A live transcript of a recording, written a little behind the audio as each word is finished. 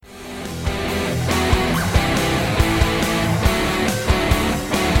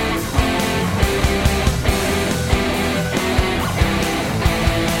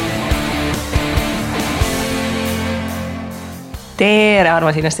Tere,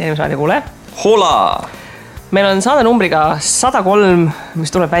 armas investeerimisraadio kuule. Hola! Meil on saade numbriga 103, mis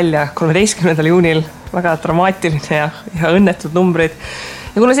tuleb välja 13. juunil. Väga dramaatiline ja õnnetud numbrid.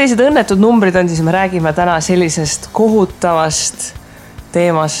 Ja kuna sellised õnnetud numbrid on, siis me räägime täna sellisest kohutavast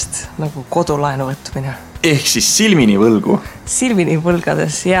teemast nagu kodulaenu võtmine. Ehk siis silmini võlgu. Silmini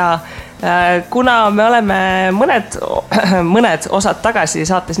võlgades ja kuna me oleme mõned osad tagasi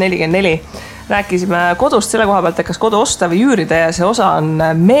saates 44 rääkisime kodust selle koha pealt, et kas kodu osta või üürida ja see osa on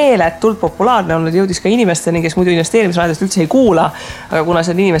meeletult populaarne olnud, jõudis ka inimesteni, kes muidu investeerimisraadiost üldse ei kuula, aga kuna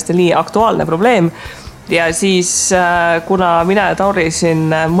see on inimestel nii aktuaalne probleem ja siis kuna mina ja Tauri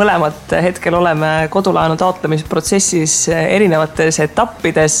siin mõlemad hetkel oleme kodulaenu taotlemisprotsessis erinevates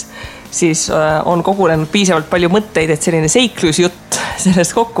etappides, siis on kogunenud piisavalt palju mõtteid, et selline seiklusjutt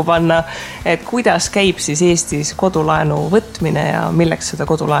sellest kokku panna, et kuidas käib siis Eestis kodulaenu võtmine ja milleks seda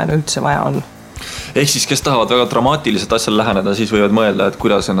kodulaenu üldse vaja on. Ehk siis, kes tahavad väga dramaatiliselt asjal läheneda, siis võivad mõelda, et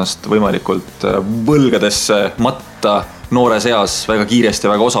kuidas ennast võimalikult võlgadesse matta noores eas väga kiiresti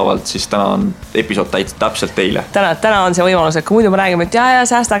ja väga osavalt, siis täna on episood täpselt teile. Täna on see võimalus, et kui muidu me räägime, et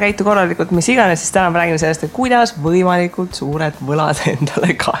säästa käitu korralikult, mis iganes, siis täna me räägime sellest, et kuidas võimalikult suured võlad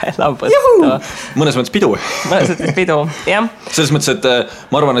endale kaela võtta. Mõnes mõttes pidu. Mõnes mõttes pidu, jah. Selles mõttes, et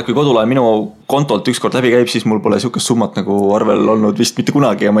ma arvan, et kui kodulaen minu kontolt ükskord läbi käib, siis mul pole sihukest summat nagu arvel olnud vist mitte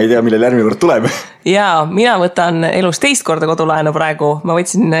kunagi ja ma ei tea, millel järgmine kord tuleb. Ja mina võtan elus teist korda kodulaenu praegu. Ma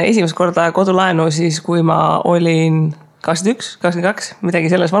võtsin esimest korda kodulaenu siis, kui ma olin 21, 22, midagi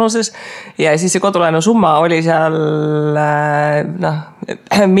selles vanuses ja siis see kodulaenu summa oli seal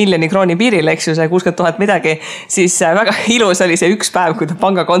miljoni krooni piiril, eks ju, see 60 000 midagi, siis väga ilus oli see üks päev, kui ta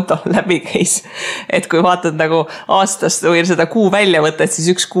pangakonto läbi käis. Et kui vaatad nagu aastast või seda kuu välja võtad, siis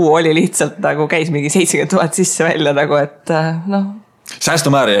üks kuu oli lihtsalt nagu käis mingi 70 000 sisse välja nagu, et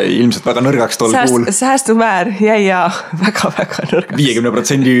Säästumäär jäi ilmselt väga nõrgaks tol kuul. Säästumäär jäi väga nõrgaks.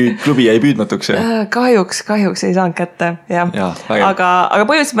 50% klubi jäi püüdmatuks. Kahjuks ei saanud kätte. Aga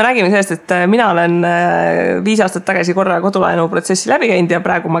põhimõtteliselt me räägime sellest, et mina olen 5 aastat tagasi korra kodulaenu protsessi läbi käinud ja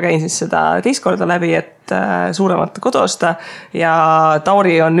praegu ma käin siis seda teist korda läbi, et suuremat kodu osta ja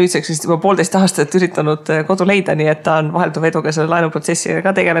Tauri on nüüdseks vist juba 1,5 aastat üritanud kodu leida, nii et ta on vahelduva eduga selle laenuprotsessiga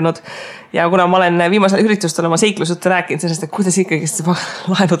ka tegelenud. Ja kuna ma olen viimasel üritustel oma seiklusjutte rääkinud sellest, et kuidas ikkagi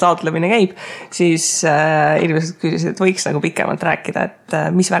laenu taotlemine käib, siis inimesed küsisid, et võiks nagu pikemalt rääkida, et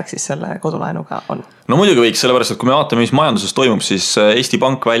mis värk siis selle kodulaenuga on. No muidugi võiks, sellepärast, et kui me vaatame, mis majanduses toimub, siis Eesti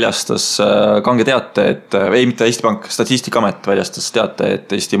Pank väljastas kange teate, mitte Eesti Pank, Statistikaamet väljastas teate,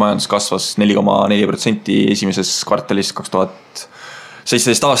 et Eesti majandus kasvas 4,4% esimeses kvartalis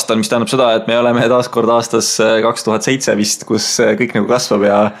 2017 aastal, mis tähendab seda, et me oleme taaskord aastas 2007 vist, kus kõik nagu kasvab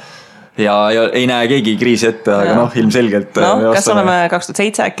ja ei näe keegi kriisi ette, aga ilmselgelt. Kas oleme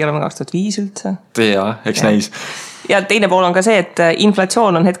 2007, äkki oleme 2005 üldse? Jaa, eks näis. Ja teine pool on ka see, et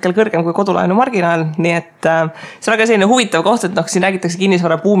inflatsioon on hetkel kõrgem kui kodulaenu marginaal, nii et see on ka selline huvitav koht, et siin räägitakse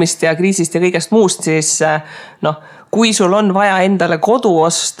kinnisvara buumist ja kriisist ja kõigest muust, siis kui sul on vaja endale kodu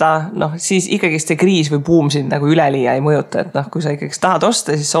osta, siis ikkagi see kriis või buum sind nagu üleliia ei mõjuta, et kui sa ikkagi tahad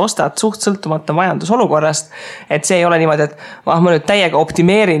osta, siis sa ostad suht sõltumata majandusolukorrast, et see ei ole niimoodi, et ma nüüd täiega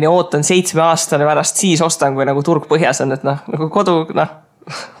optimeerin ja ootan 7 aastane pärast, siis ostan, kui nagu turg põhjas on, et nagu kodu,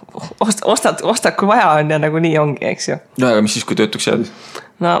 ostad kui vaja on ja nagu nii ongi, eks ju. No aga mis siis, kui töötuks jääd?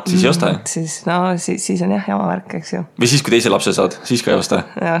 Siis ei osta? Siis on jama värk, eks ju. Või siis, kui teise lapse saad, siis ka ei osta?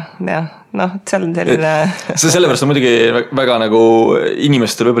 Seal on selline... Sellepärast on muidugi väga nagu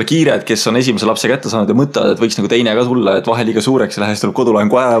inimestel võib-olla kiire, et kes on esimese lapse kätte saanud ja mõtlevad, et võiks nagu teine ka tulla, et vahe liiga suureks ja lähest tuleb kodulaen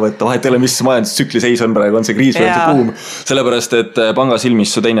kohe ära võtta, vahet ei ole, mis majandustsükli seis on praegu, on see kriis või on see buum. Sellepärast, et panga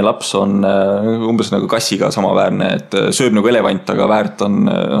silmis su teine laps on umbes nagu kassiga samaväärne, et sööb nagu elevant, aga väärt on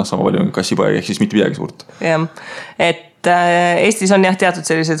sama palju kassipoeg, ehk siis mitte midagi suurt. Jah, et Eestis on teatud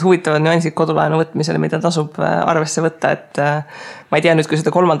sellised huvitavad nüansid kodulaenu võtmisele, mida tasub arvesse võtta, et ma ei tea nüüd, kui seda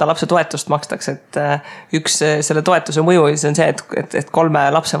 3. lapse toetust makstakse, et üks selle toetuse mõju on see, et 3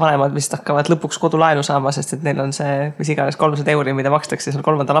 lapse vanemad vist hakkavad lõpuks kodulaenu saama, sest et neil on see, mis iganes 300 €, mida makstakse seal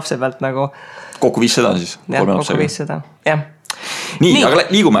 3. lapse pealt nagu... Kokku 500 siis? Kokku 500, jah. Nii, aga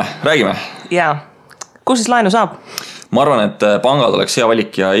liigume, räägime. Jaa, kus siis laenu saab? Ma arvan, et pangad oleks hea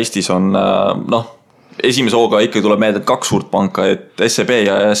valik ja Eestis on, esimese hooga ikkagi tuleb meelde 2 suurt panka, et SEB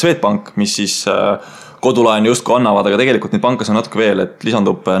ja Swedbank, mis siis kodulaenu justkui annavad, aga tegelikult neid pankas on natuke veel, et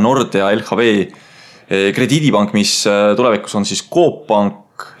lisandub Nordea, LHV, Krediidipank, mis tulevikus on siis Coop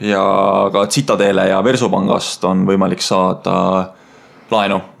Pank ja ka Citadele ja Versopangast on võimalik saada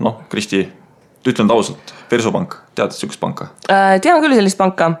laenu. Kristi, ütlen ausalt, Versobank, tead sihukest panka? Tean küll sellist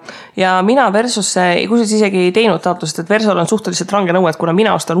panka ja mina Versosse, kusjuures isegi ei teinud taotlust, et Versol on suhteliselt range nõue, et kuna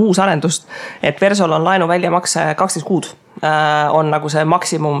mina ostan uus arendust, et Versol on laenu väljamakse 12 kuud, on nagu see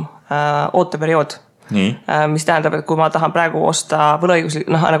maksimum ooteperiood. Nii. Mis tähendab, et kui ma tahan praegu osta võlaõiguslik,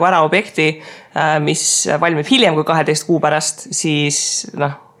 nagu ära objekti, mis valmib hiljem kui 12 kuu pärast, siis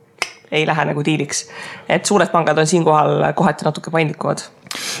ei lähe nagu diiliks. Et suured pangad on siinkohal kohati natuke paindlikuvad.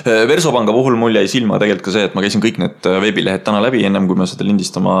 Versopanga puhul mul jäi silma tegelikult ka see, et ma käisin kõik need veebilehed täna läbi ennem, kui me seda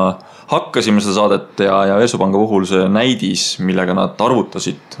lindistama hakkasime seda saadet ja Versopanga puhul see näidis, millega nad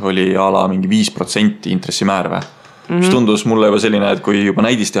arvutasid, oli ala mingi 5% intressimäärve. Mis tundus mulle juba selline, et kui juba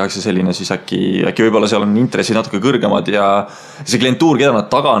näidis tehakse selline, siis äkki võib-olla seal on intressid natuke kõrgemad ja see klientuur, keda nad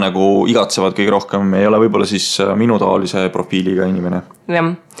taga nagu igatsevad kõige rohkem, ei ole võib-olla siis minu taolise profiiliga inimene. Jah,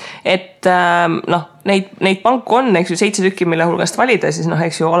 et neid panku on, eks ju, 7 tükki, mille hulgast valida, siis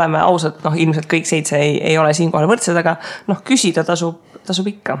eks ju oleme ausad, ilmselt kõik 7 ei ole siinkohal võrdsed, aga küsida tasub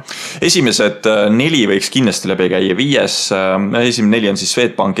ikka. Esimesed 4 võiks kindlasti läbi käia, 5, esimene 4 on siis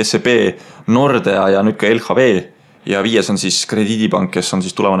Swedbank, SEB, Nordea ja nüüd ka LHV. Ja 5 on siis Krediidipank, kes on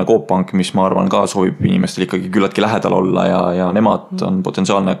siis tulevane Coop-pank, mis ma arvan ka soovib inimestel ikkagi küllaltki lähedal olla ja nemad on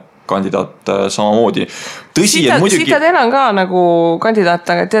potentsiaalne kandidaat samamoodi. Tõsi, et muidugi... Citadel on ka nagu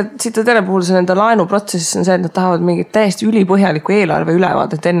kandidaat, aga tead, Citadele puhul see nende laenuprotsess on see, et nad tahavad mingit täiesti ülipõhjalikku eelarve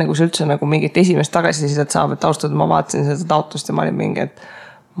ülevaad, et enne kui see üldse nagu mingit esimest tagasisidet saab, et austada, ma vaatasin seda taotlust ja ma olin mingi, et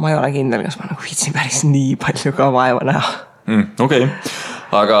ma ei ole kindel, kas ma nagu viitsin päris nii palju ka vaeva näha. Okei,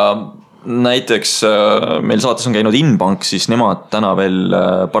 aga... Näiteks meil saates on käinud Inbank, siis nemad täna veel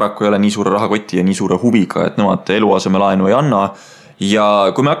paraku ei ole nii suure rahakoti ja nii suure huviga, et nemad eluasemelaenu ei anna. Ja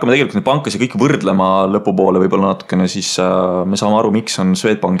kui me hakkame tegelikult neid pankasi kõik võrdlema lõpupoole võib-olla natukene, siis me saame aru, miks on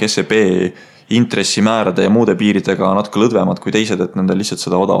Swedbank, SEB intressimäärade ja muude piiridega natuke lõdvemad kui teised, et nendel lihtsalt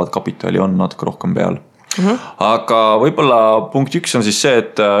seda odavat kapitali on natuke rohkem peal. Aga võib-olla punkt 1 on siis see,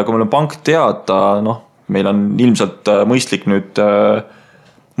 et kui meil on pank teada, meil on ilmselt mõistlik nüüd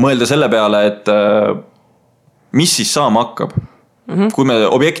mõelda selle peale, et mis siis saama hakkab. Kui me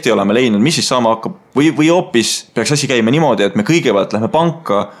objekti oleme leidnud, mis siis saama hakkab või hoopis peaks asi käima niimoodi, et me kõigepealt lähme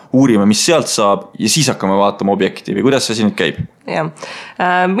panka, uurime, mis sealt saab ja siis hakkame vaatama objekti või kuidas see asi nüüd käib? Ja.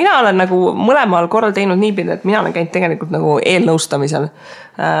 Mina olen nagu mõlemal korral teinud niipidi, et mina olen käinud tegelikult nagu eelnõustamisel.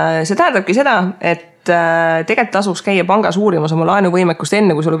 See tähendabki seda, et tegelikult tasuks käia pangas uurimas oma laenuvõimekust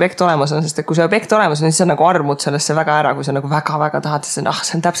enne, kui sul objekt olemas on, sest et kui see objekt olemas on, siis sa nagu armud sellesse väga ära, kui sa nagu väga-väga tahad, siis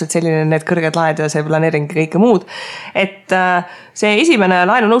see on täpselt selline need kõrged laed ja see planeering ja kõike muud. Et see esimene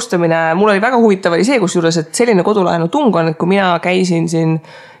laenunõustamine, mul oli väga huvitav oli see, kus juures, et selline kodulaenu tung on, et kui mina käisin siin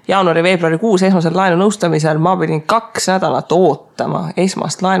jaanuari-veebruari kuus esmasel laenunõustamisel, ma pidin 2 nädalat ootama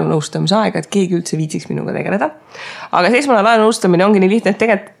esmast laenunõustamise aega, et keegi üldse viitsiks minuga tegeleda. Aga see esmane laenunõustamine ongi nii lihtne, et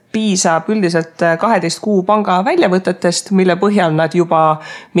tegelikult piisab üldiselt 12 kuu panga väljavõtetest, mille põhjal nad juba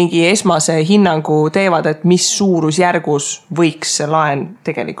mingi esmase hinnangu teevad, et mis suurusjärgus võiks see laen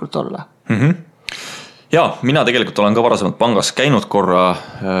tegelikult olla. Ja, mina tegelikult olen ka varasemalt pangas käinud korra,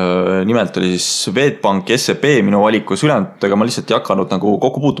 nimelt oli siis Swedbank, SEB minu valikus ülejääntega ma lihtsalt ei hakanud nagu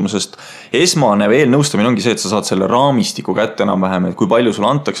kokkupuutumusest. Esmane eelnõustamine ongi see, et sa saad selle raamistiku kätte enam-vähem, et kui palju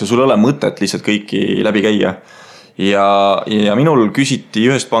sulle antakse, sul ei ole mõtet lihtsalt kõiki läbi käia. Ja minul küsiti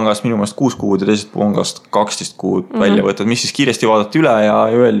ühest pangast minu meelest 6 kuud ja teisest pangast 12 kuud väljavõtted, mis siis kiiresti vaadati üle ja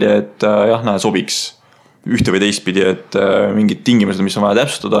öeldi, et jah, sobiks ühte või teistpidi, et mingid tingimused, mis on vaja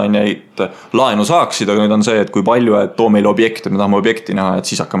täpsustada, on ja et laenu saaksid, aga nüüd on see, et kui palju, et too meile objekt, et me tahame objekti näha, et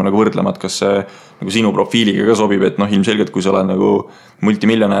siis hakkame nagu võrdlema, et kas see nagu sinu profiiliga ka sobib, et ilmselgelt, kui sa oled nagu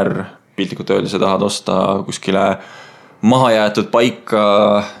multimiljonär, piltlikult öeldes ja tahad osta kuskile mahajäetud paika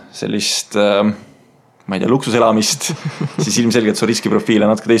sellist... ma ei tea, luksuselamist, siis ilmselgelt su riskiprofiil on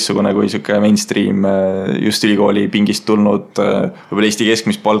natuke teissugune kui siuke mainstream just ülikooli pingist tulnud võib-olla Eesti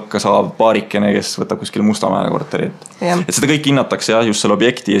keskmist palka saav paarikene, kes võtab kuskil Mustamäe korteri. Et seda kõik hinnatakse jah, just selle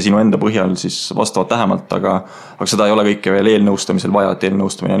objekti ja sinu enda põhjal siis vastavalt lähemalt, aga seda ei ole kõike veel eelnõustamisel vaja, et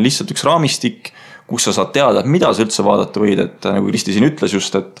eelnõustamine on lihtsalt üks raamistik, kus sa saad teada, mida sa üldse vaadata võid, et nagu Kristi siin ütles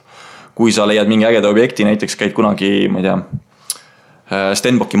just, et kui sa leiad mingi ägeda objekti, näiteks käid kunagi, ma ei tea,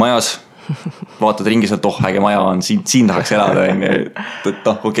 Stenbocki majas, vaatad ringi sealt, äge maja on, siin tahaks elada, et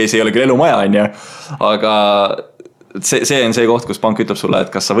okei, see ei ole küll elumaja, aga see on see koht, kus pank ütleb sulle,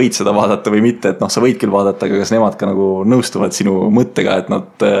 et kas sa võid seda vaadata või mitte, et sa võid küll vaadata, aga kas nemad ka nagu nõustuvad sinu mõttega, et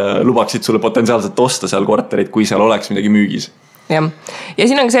nad lubaksid sulle potentsiaalselt osta seal korterit, kui seal oleks midagi müügis. Ja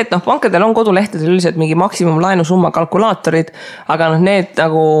siin ongi see, et pankadel on kodulehtedel üldiselt mingi maksimum laenusumma kalkulaatorid, aga need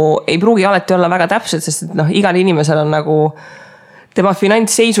nagu ei pruugi alati olla väga täpsed, sest et igal inimesel on nagu tema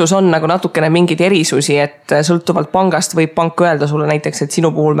finantsseisus on nagu natukene mingeid erisusi, et sõltuvalt pangast võib pank öelda sulle näiteks, et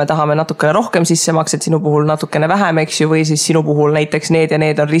sinu puhul me tahame natukene rohkem sissemakset, sinu puhul natukene vähem, eks ju, või siis sinu puhul näiteks need ja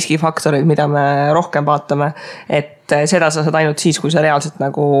need on riskifaktorid, mida me rohkem vaatame. Et seda sa saad ainult siis, kui sa reaalselt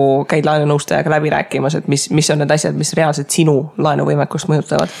nagu käid laenunõustajaga läbi rääkimas, et mis on need asjad, mis reaalselt sinu laenuvõimekust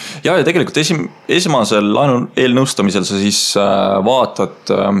mõjutavad. Ja tegelikult esmasel laenu eelnõustamisel sa siis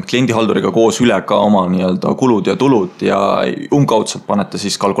vaatad kliendihalduriga koos üle ka oma nii-öelda kulud ja tulud ja kaudselt panete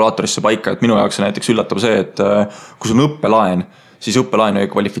siis kalkulaatorisse paika, et minu jaoks näiteks üllatab see, et kui sul on õppelaen, siis õppelaenu ei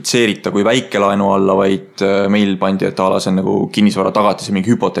kvalifitseerita kui väikelaenu alla, vaid meil pandi, et ala see on nagu kinnisvara tagatis ja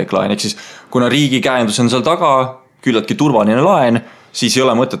mingi hüpoteeklaen. Ehk siis kuna riigi käendus on seal taga, küllaltki turvaline laen, siis ei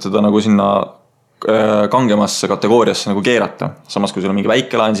ole mõtet teda nagu sinna kangemasse kategooriasse nagu keerata. Samas kui sul on mingi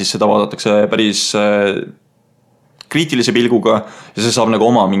väikelaen, siis seda vaadatakse päris kriitilise pilguga ja see saab nagu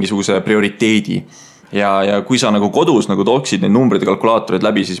oma mingisuguse prioriteedi. Ja kui sa nagu kodus nagu tooksid neid numbrid ja kalkulaatorid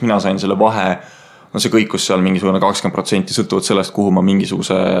läbi, siis mina sain selle vahe, no see kõikus seal mingisugune 20% sõltuvalt sellest, kuhu ma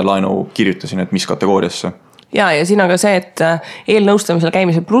mingisuguse laenu kirjutasin, et mis kategooriasse. Ja siin on ka see, et eelnõustamisel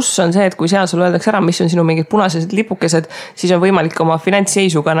käimise pluss on see, et kui seal sulle öeldakse ära, mis on sinu mingid punased lipukesed, siis on võimalik oma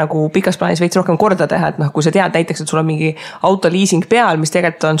finantsseisuga nagu pikas plaanis veits rohkem korda teha, et kui sa tead näiteks, et sul on mingi autoliising peal, mis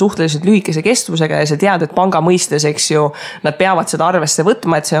tegelikult on suhteliselt lühikese kestvusega ja sa tead, et panga mõistes, eks ju, nad peavad seda arvesse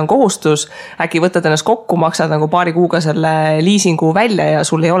võtma, et see on kohustus, äkki võtad ennast kokku, maksad nagu paari kuuga selle liisingu välja ja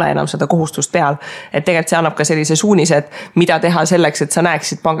sul ei ole enam seda kohustust peal. Et tegelikult see annab ka sellise suunise, et mida teha selleks, et sa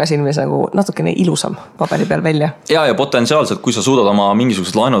näeksid pangasilmis nagu natukene ilusam paberi peal välja. Ja potentsiaalselt, kui sa suudad oma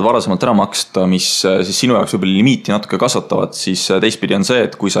mingisugused laenud varasemalt ära maksta, mis siis sinu jaoks võib-olla limiiti natuke kasvatavad, siis teistpidi on see,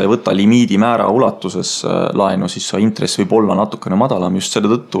 et kui sa ei võta limiidi määra ulatuses laenu, siis sa intress võib olla natukene madalam just selle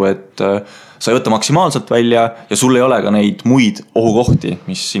tõttu, et sa ei võta maksimaalselt välja ja sul ei ole ka neid muid ohukohti,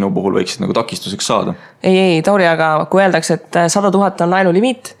 mis sinu puhul võiksid nagu takistuseks saada. Ei, Tauri, aga kui öeldakse, et 100 000 on laenu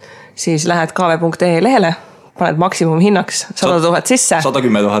limiit, siis lähed kv.ee lehele, paned maksimum hinnaks 100 000 sisse.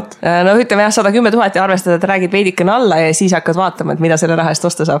 110 000. No ütleme jah, 110 000 ja arvestada, et räägid veidikene alla ja siis hakkad vaatama, et mida selle raha eest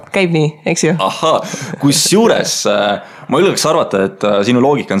osta saab. Käib nii, eks ju? Aha, kus juures ma julgeks arvata, et sinu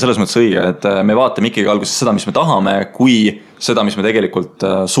loogika on selles mõttes õige, et me vaatame ikkagi alguses seda, mis me tahame, kui seda, mis me tegelikult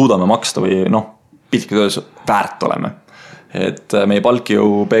suudame maksta või piltlikult öeldes väärt oleme. Et meie palk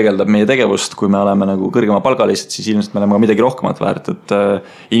ju peegeldab meie tegevust, kui me oleme nagu kõrgema palgalised, siis ilmselt me oleme ka midagi rohkemat väärt, et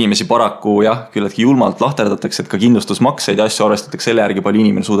inimesi paraku küllaltki julmalt lahterdatakse, et ka kindlustusmakseid ja asju arvestatakse selle järgi, palju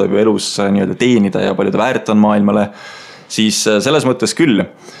inimene suudab ju elus nii-öelda teenida ja palju ta väärt on maailmale, siis selles mõttes küll.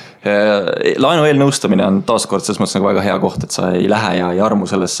 Laenu eelnõustamine on taaskord selles mõttes nagu väga hea koht, et sa ei lähe ja ei armu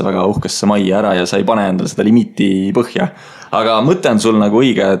sellesse väga uhkesse majja ära ja sa ei pane endale seda limiiti põhja. Aga mõte on sul nagu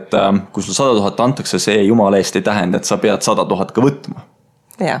õige, et kui sul 100 000 antakse, see jumala eest ei tähenda, et sa pead 100 000 ka võtma.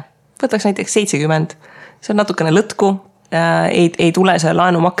 Ja, võtaks näiteks 70. See on natukene lõtku. Ei tule see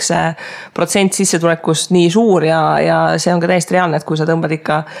laenumakse protsent sissetulekust nii suur ja see on ka täiesti reaalne, et kui sa tõmbad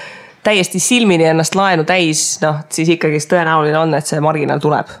ikka täiesti silmini ennast laenu täis, siis ikkagi tõenäoline on, et see marginaal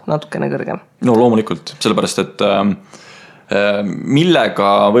tuleb natukene kõrgem. No loomulikult, sellepärast, et millega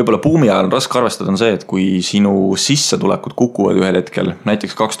võib-olla buumi ajal on raske arvestada on see, et kui sinu sissetulekud kukuvad ühel hetkel,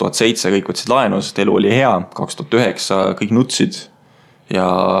 näiteks 2007 kõik võtsid laenu, sest elu oli hea, 2009 kõik nutsid ja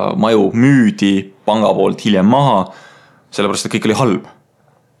maju müüdi panga poolt hiljem maha, sellepärast, et kõik oli halb.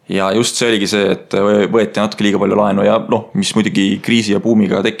 Ja just see oligi see, et võeti natuke liiga palju laenu ja mis muidugi kriisi ja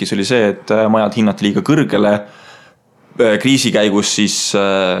buumiga tekkis, oli see, et majad hinnati liiga kõrgele. Kriisi käigus siis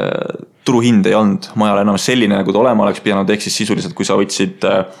turuhind ei olnud majal enam selline, nagu ta olema oleks pidanud, ehk siis sisuliselt, kui sa võtsid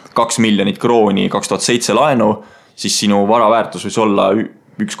 2 miljonit krooni 2007 laenu, siis sinu varaväärtus võis olla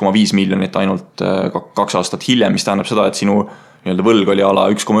 1,5 miljonit ainult 2 aastat hiljem, mis tähendab seda, et sinu võlg oli ala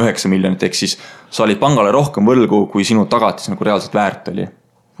 1,9 miljonit, ehk siis sa olid pangale rohkem võlgu, kui sinu tagatis nagu reaalselt väärt oli.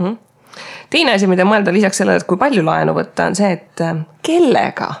 Teine asi, mida mõelda lisaks sellele, et kui palju laenu võtta, on see, et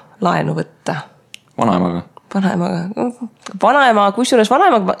kellega laenu võtta? Vanaemaga. Vanaema, kusjuures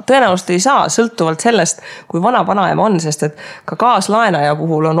vanaema tõenäoliselt ei saa sõltuvalt sellest, kui vanaema on, sest et ka kaaslaenaja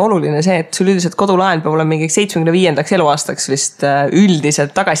puhul on oluline see, et sul üldiselt kodulaen peab olema mingi 75. eluaastaks vist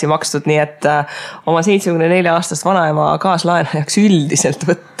üldiselt tagasi makstud, nii et oma 74 aastast vanaema kaaslaenajaks üldiselt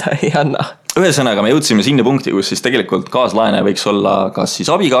võtta ei anna. Ühesõnaga, me jõudsime sinna punkti, kus siis tegelikult kaaslaenaja võiks olla kas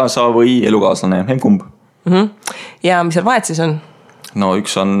siis abikaasa või elukaaslane, kumb. Ja mis seal vahet siis on? No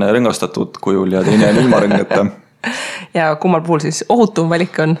üks on rõngastatud kujul ja teine on ilma rõngata. Ja kummal puhul siis ohutum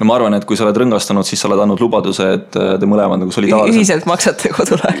valik on? No ma arvan, et kui sa oled rõngastanud, siis sa oled andnud lubaduse, et te mõlemad nagu solidaarselt. Ühiselt maksate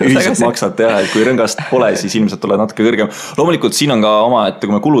kodulaenu. Ühiselt maksate jah, et kui rõngast pole, siis ilmselt oled natuke kõrgem. Loomulikult siin on ka oma, et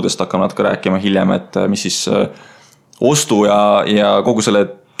kui me kuludest hakkame natuke rääkima hiljem, et mis siis ostu ja kogu selle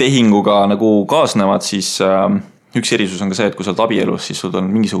tehinguga nagu kaasnevad, siis üks erisus on ka see, et kui sa oled abielus, siis sul on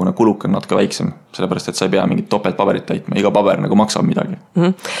mingisugune kuluk on natuke väiksem, sellepärast et sa ei pea mingit topeltpaberit täitma, iga paber nagu maksab midagi.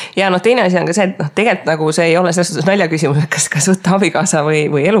 Ja teine asi on ka see, et tegelikult nagu see ei ole selles suhtes nalja küsimus, kas võtta abikaasa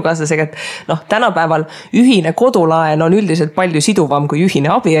või elukaaslasega, et tänapäeval ühine kodulaen on üldiselt palju siduvam kui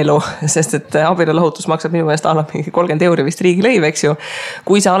ühine abielu, sest et abielulahutus maksab minu meelest annab mingi 30 € vist riigilõiv, eks ju.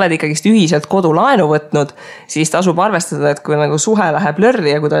 Kui sa oled ikkagist ühiselt kodulaenu võtnud, siis tasub arvestada, et kui nagu suhe läheb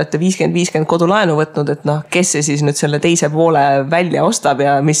lörri ja kui te olete 50-50 kodulaenu võtnud, et kes see siis nüüd selle teise poole välja ostab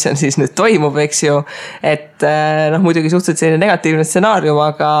ja mis on siis nüüd toimub, eks ju. Et muidugi suhteliselt selline negatiivne stsenaarium,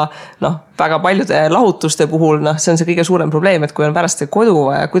 aga väga paljude lahutuste puhul, see on see kõige suurem probleem, et kui on pärast see kodu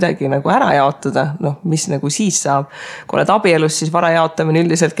vaja kuidagi nagu ära jaotada, mis nagu siis saab. Kui oled abielus, siis vara jaotamine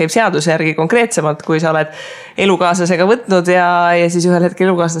üldiselt käib seaduse järgi konkreetsemalt, kui sa oled elukaaslasega võtnud ja siis ühel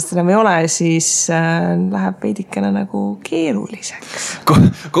hetkel elukaaslast enam ei ole, siis läheb veidikene nagu keeruliseks.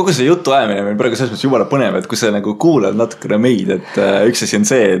 Kogu see jutu ajamine on praegu selles mõttes jumala põnev, et kui sa nagu kuulad natukene meid, et üks asi on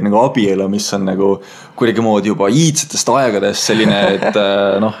see, et nagu abielu, mis on nagu kuidagi moodi juba iidsetest aegadest selline,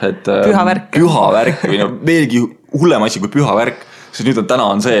 et püha värk või veelgi hullem asi kui püha värk, sest nüüd täna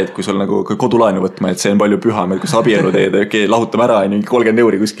on see, et kui sul nagu kodulaenu võtma, et see on palju püham, et kui sa abielu teed, lahutame ära 30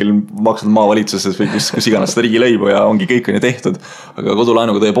 € kuskil maksad maavalitsuses või kus iganes seda riigilõivu ja ongi kõik on ju tehtud, aga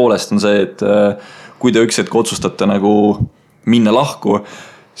kodulaenuga tõepoolest on see, et kui te üks hetk otsustate nagu minna lahku,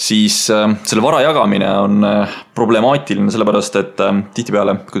 siis selle vara jagamine on problemaatiline, sellepärast et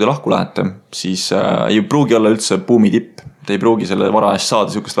tihtipeale, kui te lahku lähete, siis ei pruugi olla üldse buumi tipp, te ei pruugi selle vara eest saada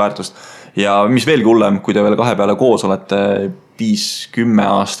sihukest väärtust. Ja mis veelgi hullem, kui te veel kahe peale koos olete 5-10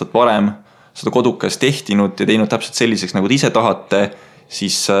 aastat varem seda kodukest tehtinud ja teinud täpselt selliseks, nagu te ise tahate,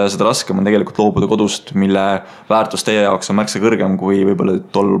 siis seda raskem on tegelikult loobuda kodust, mille väärtus teie jaoks on märksa kõrgem kui võib-olla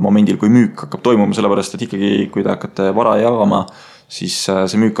tol momendil, kui müük hakkab toimuma, sellepärast et ikkagi, kui te hakkate vara jagama, siis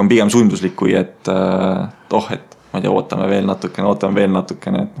see müük on pigem sunduslik kui et et ma ei tea, ootame veel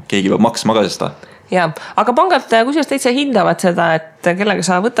natukene, et keegi peab maksma ka seda. Ja, aga pangad kusjuures täitsa hindavad seda, et kellega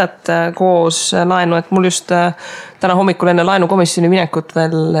sa võtad koos laenu, et mul just täna hommikul enne laenukomisjoni minekut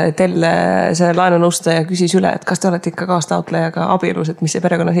veel see laenunõustaja küsis üle, et kas te olete ikka kaastaotlejaga abielus, et mis see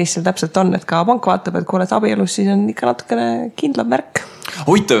perekonnaseis seal täpselt on, et ka pank vaatab, et kui oled abielus, siis on ikka natukene kindlam märk.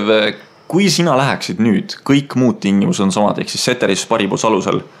 Huvitav, kui sina läheksid nüüd, kõik muud tingimused on samad, ehk siis Ceteris paribus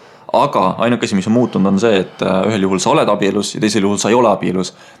alusel, aga ainuke asi, mis on muutunud, on see, et ühel juhul sa oled abielus ja teisel juhul sa ei ole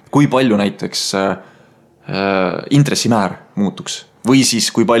abielus. Kui palju näiteks intressimäär muutuks? Või siis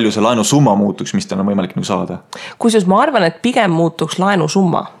kui palju see laenusumma muutuks, mis teil on võimalik nagu saada? Kusjuures ma arvan, et pigem muutuks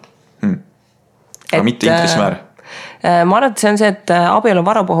laenusumma. Aga mitte intressimäär? Ma arvan, et see on see, et abielu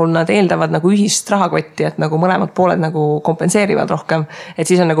vara puhul nad eeldavad nagu ühist rahakotti, et nagu mõlemad pooled nagu kompenseerivad rohkem. Et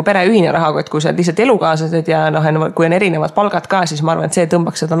siis on nagu pere ühine rahakott, kui sa lihtsalt elukaaslased ja kui on erinevad palgad ka, siis ma arvan, et see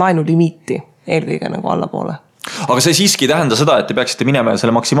tõmbaks seda laenulimiiti eelkõige nagu allapoole. Aga see siiski ei tähenda seda, et te peaksite minema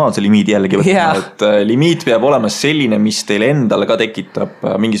selle maksimaalse limiidi jällegi võtma, et limiit peab olema selline, mis teile endale ka tekitab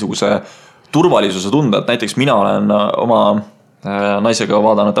mingisuguse turvalisuse tunda, et näiteks mina olen oma naisega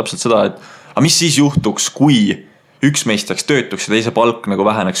vaadanud täpselt seda, et mis siis juhtuks, kui üks meist jääks töötuks ja teise palk nagu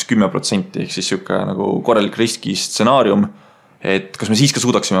väheneks 10%, ehk siis siuke nagu korralik riski stsenaarium, et kas me siis ka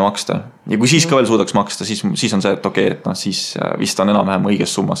suudaksime maksta. Ja kui siis ka veel suudaks maksta, siis on see, et okei, et siis vist on enam-vähem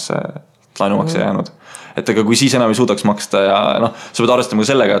õiges summas see laenumakse jäänud. Et aga kui siis enam ei suudaks maksta ja sa pead arvestama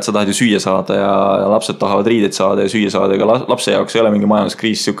sellega, et sa tahad ju süüa saada ja lapsed tahavad riideid saada ja süüa saada, ega lapse jaoks ei ole mingi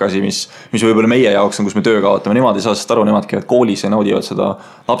majanduskriis siuke asi, mis võib-olla meie jaoks on, kus me töö kaotame, nemad ei saa sest aru, nemad käivad koolis ja naudivad seda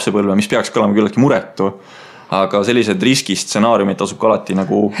lapsepõlve, mis peaks ka olema küllaltki muretu. Aga sellised riskistsenaariumid tasub ka alati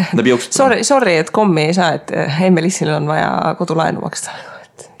nagu läbi jooksutada. Sorry, et kommi ei saa, et Emmelissil on vaja kodulaenu maksta.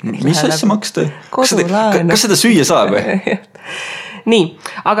 Mis asja maksta? Kodulaenu. Kas seda süüa saab või? Nii,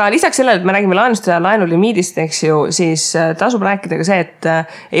 aga lisaks sellele, et me räägime laenust ja laenulimiidist, eks ju, siis tasub rääkida ka see, et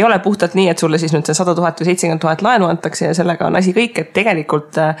ei ole puhtalt nii, et sulle siis nüüd see 100 000 või 70 000 laenu antakse ja sellega on asi kõik, et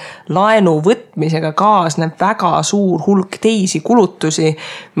tegelikult laenu võtmisega kaasneb väga suur hulk teisi kulutusi,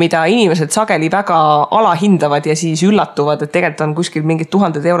 mida inimesed sageli väga alahindavad ja siis üllatuvad, et tegelikult on kuskil mingid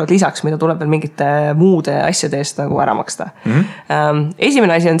 1000 € lisaks, mida tuleb veel mingite muude asjade eest nagu ära maksta.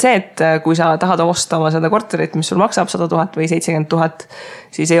 Esimene asi on see, et kui sa tahad osta oma seda korterit, mis sul maksab 100 000 või 70 000,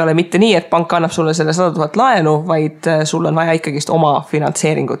 siis ei ole mitte nii, et pank annab sulle selle 100 000 laenu, vaid sul on vaja ikkagist oma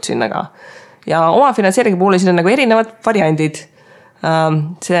finantseeringut sinna ka. Ja oma finantseeringu puhul siin on nagu erinevad variandid.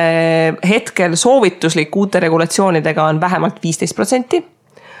 See hetkel soovituslik uute regulatsioonidega on vähemalt 15%.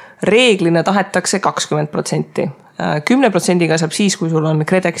 Reeglina tahetakse 20%. 10%-ga saab siis, kui sul on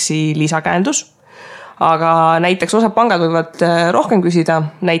KredExi lisakäendus. Aga näiteks osad pangad võivad rohkem küsida.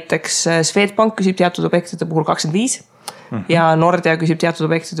 Näiteks Swedbank küsib teatud objektide puhul 25%. ja Nordea küsib teatud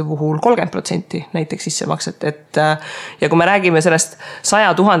objektide puhul 30% näiteks sissemakset, et ja kui me räägime sellest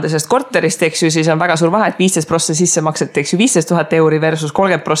 100 000-sest korterist, eks ju, siis on väga suur vahe, et 15% sissemakset, eks ju, 15 000 euri versus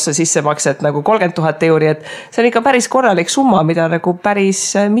 30% sissemakset nagu 30 000 euri, et see on ikka päris korralik summa, mida nagu päris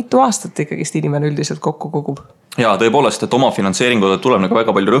mitu aastat ikkagist inimene üldiselt kokku kogub. Ja tõepoolest, et oma finantseeringud tuleb nagu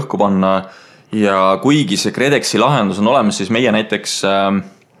väga palju rõhku panna ja kuigi see KredExi lahendus on olemas, siis meie näiteks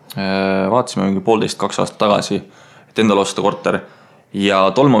vaatasime mingi 1,5-2 aastat tagasi, et endal osta korter ja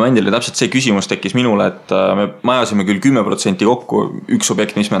tol momendil täpselt see küsimus tekkis minule, et me ajasime küll 10% kokku, üks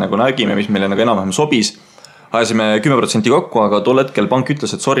objekt, mis me nagu nägime, mis meile nagu enam-vähem sobis, ajasime 10% kokku, aga tol hetkel pank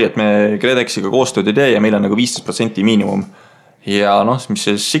ütles, et sorry, et me KredExiga koostööd ei tee ja meil on nagu 15% miinimum. Ja noh, mis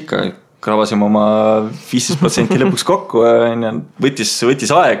siis ikka, krabasime oma 15% lõpuks kokku,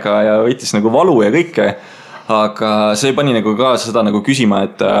 võttis aega ja võttis nagu valu ja kõike. Aga see pani nagu ka seda nagu küsima,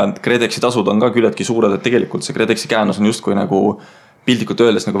 et KredExi tasud on ka küllaltki suured, et tegelikult see KredExi käänus on justkui nagu piltlikult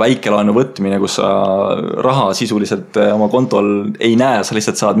öeldes nagu väikelaenu võtmine, kus sa raha sisuliselt oma kontol ei näe, sa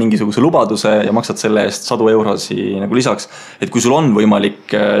lihtsalt saad mingisuguse lubaduse ja maksad selle eest 100 eurosi nagu lisaks. Et kui sul on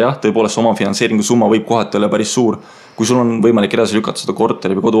võimalik, jah, tõepoolest oma finantseeringu summa võib kohati olla päris suur, kui sul on võimalik edasi lükata seda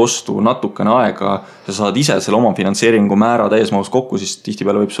korteri või kodu ostu natukene aega ja saad ise selle oma finantseeringu määra täies mahus kokku, siis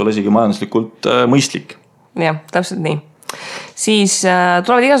tihtipeale võib see olla isegi majanduslikult mõistlik. Jah, täpselt nii. Siis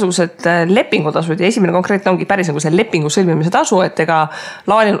tulevad igasugused lepingutasud ja esimene konkreetne ongi päris nagu see lepingu sõlmimise tasu, et ega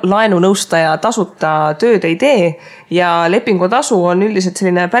laenunõustaja tasuta tööd ei tee ja lepingutasu on üldiselt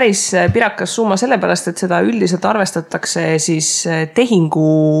selline päris pirakas summa sellepärast, et seda üldiselt arvestatakse siis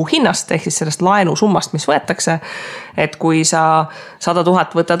tehingu hinnast ehk siis sellest laenu summast, mis võetakse. Et kui sa 100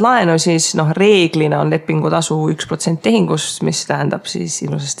 000 võtad laenu, siis reeglina on lepingutasu 1% tehingust, mis tähendab siis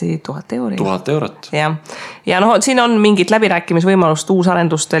ilusasti 1000 euri. 1000 eurot. Ja siin on mingit läbirääkimisvõimalust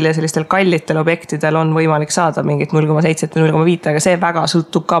uusarendustel ja sellistel kallitel objektidel on võimalik saada mingit 0,7 või 0,5, aga see väga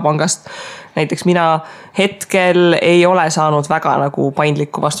sõltub ka pangast. Näiteks mina hetkel ei ole saanud väga nagu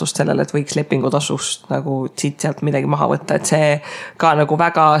paindlikku vastust sellele, et võiks lepingutasust nagu sealt midagi maha võtta, et see ka nagu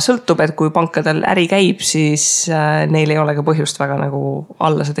väga sõltub, et kui pankadel äri käib, siis neil ei ole ka põhjust väga nagu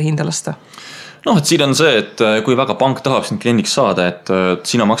alla seda hinda lasta. Et siin on see, et kui väga pank tahab sind kliendiks saada, et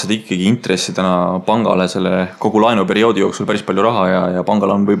sina maksad ikkagi intressidena pangale selle kogu laenuperioodi jooksul päris palju raha ja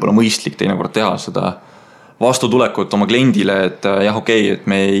pangal on võib-olla mõistlik teinekord teha seda vastutulekut oma kliendile, et jah, okei, et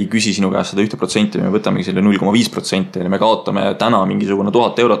me ei küsi sinu käest seda 1%, me võtamegi selle 0,5% ja me kaotame täna mingisugune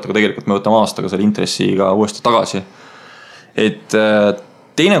 1000 eurot, aga tegelikult me võtame aastaga selle intressiga uuesti tagasi. Et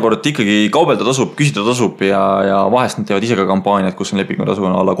teinekord ikkagi kaubelda tasub, küsida tasub ja vahest nad teevad ise ka kampaaniad, kus on lepingu tasu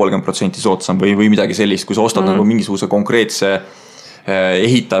alla 30% sootsam või midagi sellist, kui sa ostad nagu mingisuguse konkreetse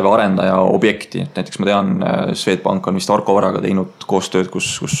ehitaja või arendaja objekti. Näiteks ma tean, Swedbank on vist Arko Varaga teinud koostööd,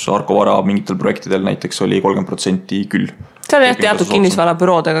 kus Arko Vara mingitel projektidel näiteks oli 30% küll. See on teatud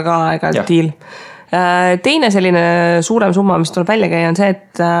kinnisvarabüroodega ka aega tiil. Teine selline suurem summa, mis tuleb välja käia, on see,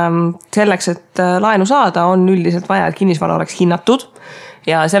 et selleks, et laenu saada, on üldiselt vaja, et kinnisvara oleks hinnatud.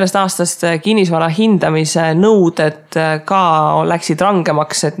 Ja sellest aastast kinnisvara hindamise nõuded ka läksid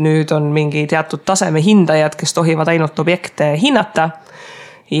rangemaks, et nüüd on mingi teatud taseme hindajad, kes tohivad ainult objekte hinnata.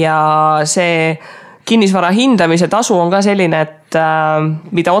 Ja see kinnisvara hindamise tasu on ka selline, et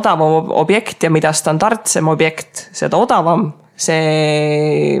mida odavam objekt ja mida standardsem objekt, seda odavam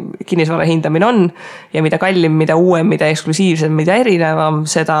see kinnisvara hindamine on ja mida kallim, mida uuem, mida eksklusiivsem, mida erinevam,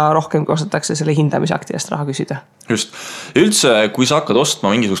 seda rohkem osatakse selle hindamisakti eest raha küsida. Just. Ja üldse, kui sa hakkad ostma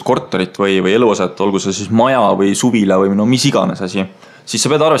mingisugust korterit või eluaset, olgu see siis maja või suvila või mis iganes asi, siis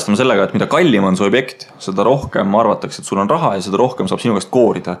sa pead arvestama sellega, et mida kallim on see objekt, seda rohkem arvatakse, et sul on raha ja seda rohkem saab sinu käest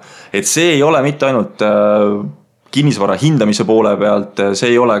koorida. Et see ei ole mitte ainult kinnisvara hindamise poole pealt,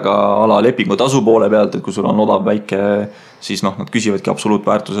 see ei ole ka ala lepingu tasu poole pealt, et kui sul on odav väike, siis nad küsivadki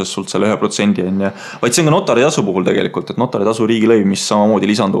absoluutväärtuses sult selle 1%, vaid see on ka notari tasu puhul tegelikult, et notari tasu riigilõiv, mis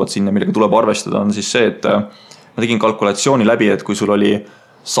samamoodi lisanduvad sinna, millega tuleb arvestada, on siis see, et ma tegin kalkulatsiooni läbi, et kui sul oli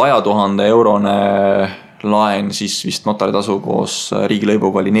 100 000 eurone laen, siis vist notari tasu koos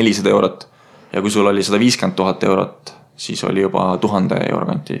riigilõivuga oli 400 eurot ja kui sul oli 150 000 eurot, siis oli juba 1000 euro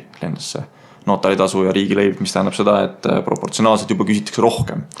kanti lendasse notari tasu ja riigilõiv, mis tähendab seda, et proportsionaalselt juba küsitakse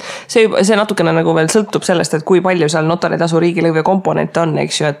rohkem. See natukene nagu veel sõltub sellest, et kui palju seal notari tasu riigilõiv ja komponente on,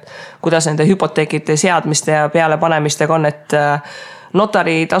 eks ju, et kuidas nende hüpoteekide seadmiste ja pealepanemistega on, et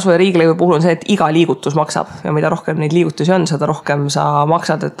notari tasu ja riigilõivu puhul on see, et iga liigutus maksab ja mida rohkem neid liigutusi on, seda rohkem sa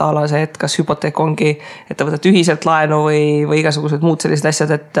maksad, et ala see, et kas hüpoteek ongi, et te võtate ühiselt laenu või igasugused muud sellised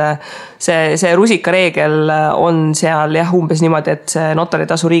asjad, et see rusikareegel on seal jah, umbes niimoodi, et see notari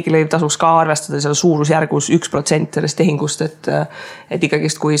tasu riigilõiv tasuks ka arvestada seal suurusjärgus 1% sellest tehingust, et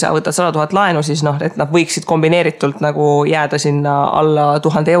ikkagist, kui sa võtad 100 000 laenu, siis et nad võiksid kombineeritult nagu jääda sinna alla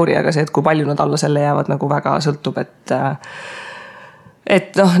 1000 euri, aga see, et kui palju nad alla selle jäävad, nagu väga sõltub,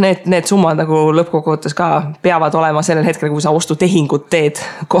 et need summad nagu lõppkokkuvõttes ka peavad olema sellel hetkel, kui sa ostutehingut teed,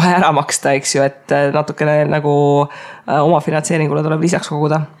 kohe ära maksta, eks ju, et natukene nagu oma finantseeringule tuleb lisaks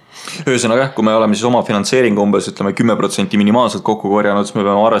koguda. Ühesõnaga, kui me oleme siis oma finantseeringu umbes 10% minimaalselt kokku korjanud, siis me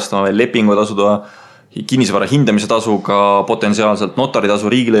peame arvestama veel lepingu tasuda, kinnisvara hindamise tasuga, potentsiaalselt notari tasu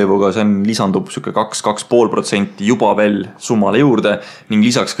riigilõivuga, see lisandub 2-2,5% juba veel summale juurde ning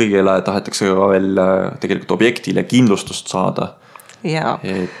lisaks kõigele tahetakse ka veel tegelikult objektile kindlustust saada. Ja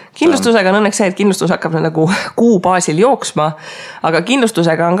kindlustusega on õnneks see, et kindlustus hakkab nagu kuu baasil jooksma, aga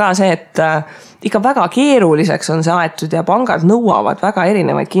kindlustusega on ka see, et ikka väga keeruliseks on see aetud ja pangad nõuavad väga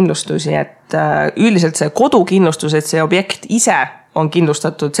erinevaid kindlustusi, et üldiselt see kodukindlustus, et see objekt ise on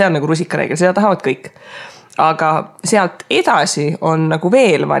kindlustatud, see on nagu rusikareegel, seda tahavad kõik. Aga sealt edasi on nagu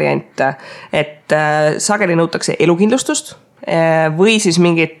veel variante, et sageli nõutakse elukindlustust või siis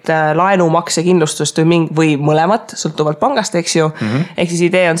mingit laenumakse kindlustust või mõlemat, sõltuvalt pangast, eks ju. Ehk siis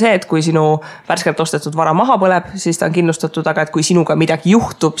idee on see, et kui sinu värskelt ostetud vara maha põleb, siis ta on kindlustatud, aga et kui sinuga midagi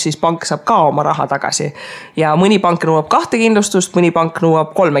juhtub, siis pank saab ka oma raha tagasi. Ja mõni pank nõuab 2 kindlustust, mõni pank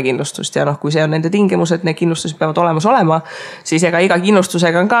nõuab 3 kindlustust ja kui see on nende tingimused, need kindlustused peavad olemas olema, siis ega iga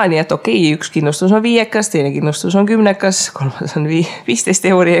kindlustusega on ka nii, et okei, üks kindlustus on 5, teine kindlustus on 10, kolmas on 15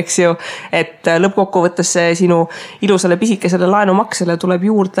 euri, eks ju, et lõppkokkuvõttes see sinu ilusale pisike selle laenumaksele tuleb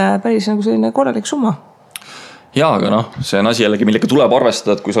juurde päris nagu selline korralik summa. Jaa, aga see on asi jällegi, millega tuleb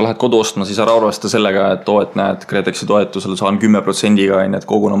arvestada, et kui sa lähed kodu ostma, siis ära arvesta sellega, et näed, KredExi toetusel saan 10%-ga, et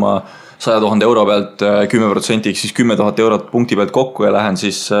kogun oma 100 000 euro pealt 10%, siis 10 000 eurot punkti pealt kokku ja lähen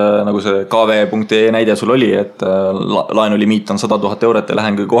siis nagu see kv.ee näide sul oli, et laenulimiit on 100 000 eurot ja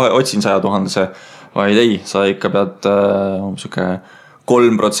lähen kohe otsin 100 000, vaid ei, sa ikka pead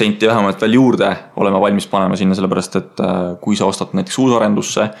 3% vähemalt veel juurde olema valmis panema sinna, sellepärast, et kui sa ostad näiteks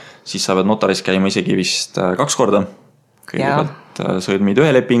uusarendusse, siis sa pead notaris käima isegi vist 2 korda. Kõigepealt sõlmid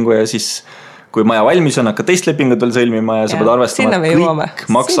ühe lepingu ja siis, kui maja valmis on, hakkad teist lepingut veel sõlmima ja sa pead arvestama, et kõik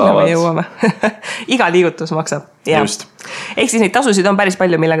maksavad. Iga liigutus maksab. Ehk siis neid tasusid on päris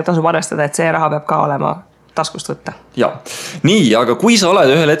palju, millega tasub arvestada, et see raha peab ka olema taskust võtta. Ja, nii, aga kui sa oled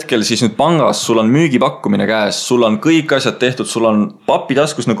ühel hetkel siis nüüd pangas, sul on müügipakkumine käes, sul on kõik asjad tehtud, sul on papi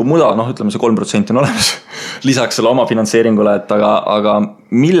taskus nagu muda, ütleme see 3% on olemas, lisaks selle oma finantseeringule, aga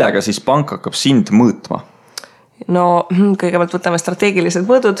millega siis pank hakkab sind mõõtma? No kõigepealt võtame strateegilised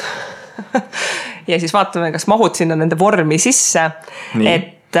mõõdud ja siis vaatame, kas mahud sinna nende vormi sisse,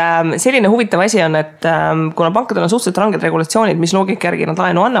 et selline huvitav asi on, et kuna pankadel on suhteliselt ranged regulatsioonid, mis loogika järgi nad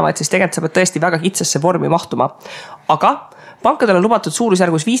laenu annavad, siis tegelikult sa pead tõesti väga kitsasse vormi mahtuma. Aga pankadel on lubatud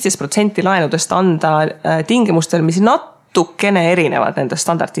suurusjärgus 15% laenudest anda tingimustel, mis natukene erinevad nendest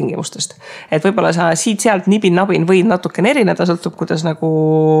standardtingimustest. Et võib-olla sa siit-sealt nibin-nabin võid natukene erineda, sõltub, kuidas nagu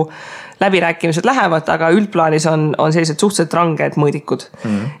läbirääkimised lähevad, aga üldplaanis on sellised suhteliselt ranged mõõdikud.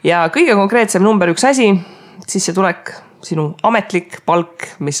 Ja kõige konkreetsem number 1 asi, siis see tulek sinu ametlik palk,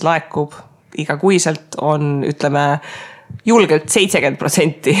 mis laekub igakuiselt, on, ütleme, julgelt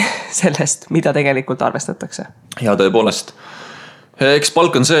 70% sellest, mida tegelikult arvestatakse. Ja tõepoolest. Eks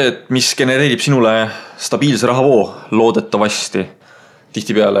palk on see, mis genereerib sinule stabiilse rahavoo loodetavasti.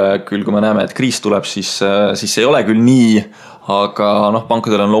 Tihtipeale küll, kui me näeme, et kriis tuleb, siis see ei ole küll nii, aga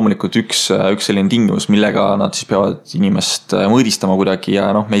pankadel on loomulikult üks selline tingimus, millega nad siis peavad inimest mõõdistama kuidagi ja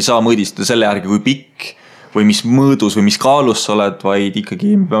me ei saa mõõdistada selle järgi, kui pikk või mis mõõdus või mis kaalus sa oled, vaid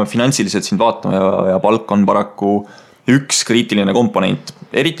ikkagi me peame finantsiliselt sind vaatama ja palk on paraku üks kriitiline komponent.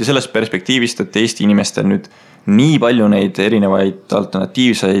 Eriti sellest perspektiivist, et Eesti inimestel nüüd nii palju neid erinevaid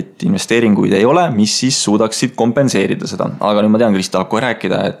alternatiivseid investeeringuid ei ole, mis siis suudaksid kompenseerida seda. Aga nüüd ma tean, Krista tahab kohe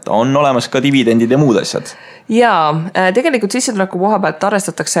rääkida, et on olemas ka dividendid ja muud asjad. Jaa, tegelikult sissetuleku koha pealt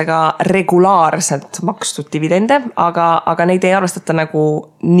arvestatakse ka regulaarselt makstud dividende, aga neid ei arvestata nagu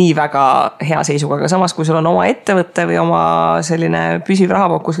nii väga hea seisuga, aga samas kui sul on oma ettevõtte või oma selline püsiv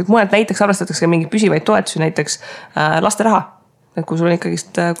rahapokk kuskilt mujalt, näiteks arvestatakse mingi püsivaid toetusi, näiteks laste raha. Et kui sul on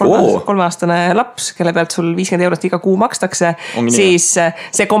ikkagist 3-aastane laps, kelle pealt sul 50 eurot iga kuu makstakse, siis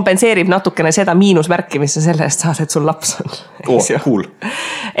see kompenseerib natukene seda miinusmärki, mis sa selle eest saad, et sul laps on. Cool.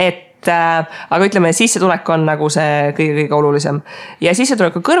 Aga ütleme, sissetulek on nagu see kõige olulisem. Ja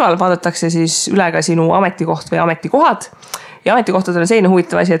sissetuleku kõrval vaadatakse siis üle ka sinu ametikoht või ametikohad. ja ametikohtadel on selline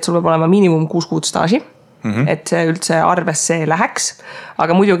huvitav asi, et sul peab olema miinimum 6 kuud staaži. Et see üldse arvesse läheks,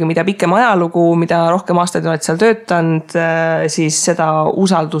 aga muidugi mida pikem ajalugu, mida rohkem aastaid oled seal töötanud, siis seda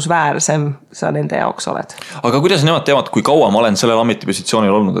usaldusväärsem sa nende jaoks oled. Aga kuidas nemad teavad, kui kaua ma olen sellel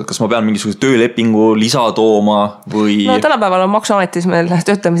ametipositsioonil olnud, et kas ma pean mingisuguse töölepingu lisa tooma või? No tänapäeval on Maksuametis meil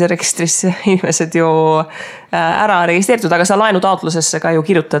töötamise registris inimesed ju ära registreeritud, aga sa laenutaotlusesse ka ju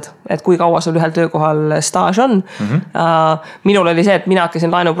kirjutad, et kui kaua sul ühel töökohal staaž on. Minul oli see, et mina hakkasin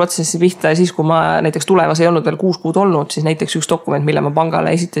laenuprotsessi pihta siis, kui ma näiteks tulevas ei olnud veel 6 kuud olnud, siis näiteks üks dokument, mille ma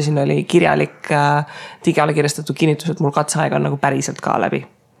pangale esitasin, oli kirjalik digiallekirjastatud kinnitus, et mul katseaeg on nagu päriselt ka läbi.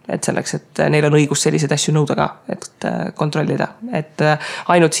 Et selleks, et neil on õigus selliseid asju nõuda ka, et kontrollida, et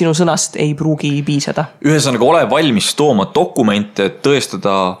ainult sinu sõnast ei pruugi piisada. Ühesõnaga ole valmis tooma dokumente, et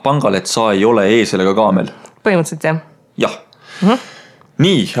tõestada pangale, et sa ei ole eesel ega kaamel. Põhimõtteliselt jah. Jah.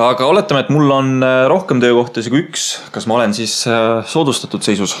 Nii, aga oletame, et mul on rohkem töökohtasi kui üks. Kas ma olen siis soodustatud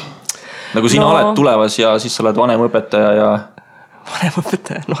seisus? Nagu sina oled tulevas ja siis sa oled vanem õpetaja ja... Vanem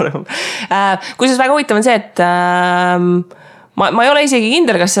õpetaja, noorem. Kusjuures väga huvitav on see, et ma ei ole isegi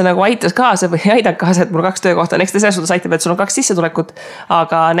kindel, kas see nagu aitas kaasa või ei aidanud kaasa, et mul 2 töökohta on. Eks ta selles suhtes aitab, et sul on 2 sissetulekut,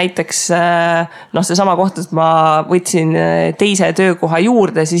 aga näiteks see sama koht, et ma võtsin teise töökoha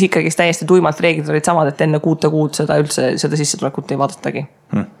juurde, siis ikkagi täiesti tuimalt reeglid olid samad, et enne 6 kuud seda sissetulekut ei vaadatagi.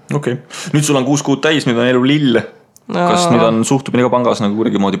 Okei. Nüüd sul on 6 kuud täis, nüüd on elu lill. Kas nüüd on suhtumine ka pangas nagu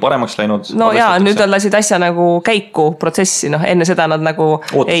kuidagi moodi paremaks läinud? No jaa, nüüd on lasid asja nagu käiku protsessi, enne seda nad nagu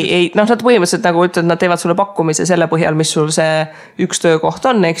nad põhimõtteliselt nagu ütlevad, nad teevad sulle pakkumise selle põhjal, mis sul see üks töökoht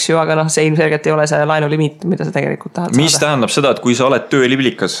on, eks ju, aga see ilmselgelt ei ole see laenulimiit, mida sa tegelikult tahad saada. Mis tähendab seda, et kui sa oled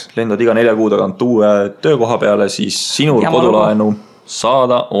tööliblikas, lendad iga 4 kuu tagant uue töökoha peale, siis sinul kodulaenu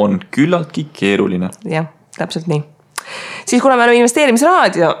saada on küllaltki keeruline. Jah, täpselt nii. Siis kuna me oleme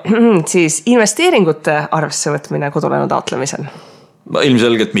investeerimisraadio, siis investeeringute arvesse võtmine kodulaenu taotlemisel.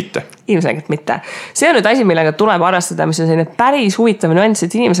 Ilmselgelt mitte. Ilmselgelt mitte. See on nüüd asi, millega tuleb arvestada, mis on selline päris huvitav nüanss,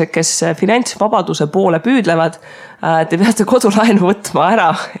 et inimesed, kes finantsvabaduse poole püüdlevad, te peate kodulaenu võtma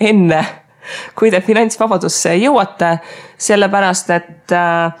ära enne, kui te finantsvabadusse jõuate, sellepärast, et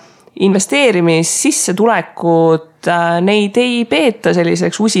investeerimis sissetulekut neid ei peeta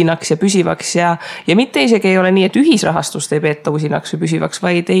selliseks usinaks ja püsivaks ja mitte isegi ei ole nii, et ühisrahastust ei peeta usinaks ja püsivaks,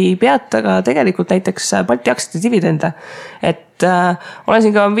 vaid ei peata ka tegelikult näiteks Balti aktsiate dividende. Et olen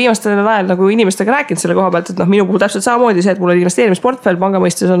siin ka viimastel ajal nagu inimestega rääkinud selle koha pealt, et minu puhul täpselt samamoodi see, et mul on investeerimisportfell panga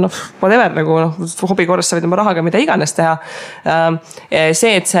mõistes on whatever, nagu hobi korras sa võid oma rahaga mida iganes teha.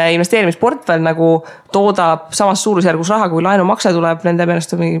 See, et see investeerimisportfell nagu toodab samas suurusjärgus raha, kui laenumakse tuleb, nende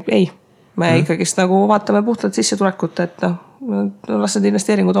meelest on ei. Me ikkagist nagu vaatame puhtalt sissetulekut, et las need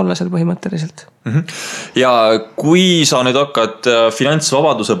investeeringud olla seal põhimõtteliselt. Ja kui sa nüüd hakkad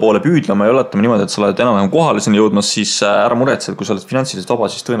finantsvabaduse poole püüdlema ja oletame niimoodi, et sa oled enam kohale sinna jõudmas, siis ära muretse, et kui sa oled finantsiliselt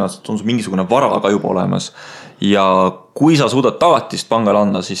vaba, siis tõenäoliselt on sul mingisugune vara ka juba olemas. Ja kui sa suudad tagatist pangale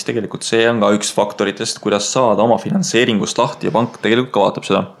anda, siis tegelikult see on ka üks faktoritest, kuidas saada oma finantseeringust lahti ja pank tegelikult ka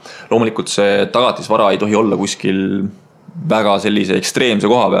vaatab seda. Loomulikult see tagatisvara ei tohi olla kuskil väga sellise ekstreemse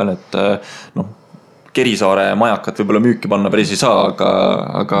koha peal, et Kerisaare majakat võib-olla müüki panna päris ei saa,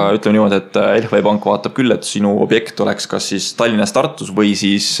 aga ütleme niimoodi, et LHV Pank vaatab küll, et sinu objekt oleks kas siis Tallinnas, Tartus või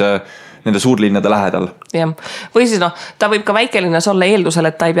siis nende suurlinnade lähedal. Jah. Või siis ta võib ka väikelinnas olla eeldusel,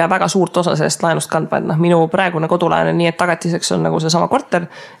 et ta ei pea väga suurt osa sellest laenust kandma. Minu praegune kodulaen on nii, et tagatiseks on nagu see sama korter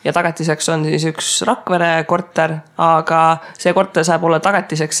ja tagatiseks on siis üks Rakvere korter, aga see korter saab olla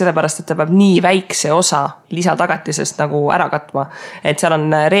tagatiseks sellepärast, et ta peab nii väikse osa lisatagatisest nagu ära katma. Et seal on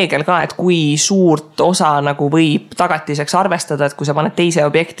reegel ka, et kui suurt osa nagu võib tagatiseks arvestada, et kui sa paned teise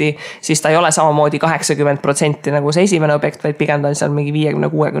objekti, siis ta ei ole samamoodi 80% nagu see esimene objekt, vaid pigem ta on seal mingi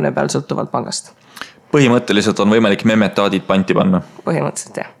 50-60 peal sõltuvalt pangast. Põhimõtteliselt on võimalik memetaadid panti panna.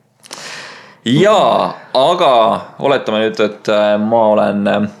 Põhimõtteliselt, jah. Jaa, aga oletame nüüd, et ma olen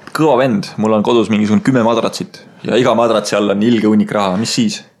kõva vend, mul on kodus mingisugune 10 madratsit ja iga madratsi all on ilge hunnik raha, mis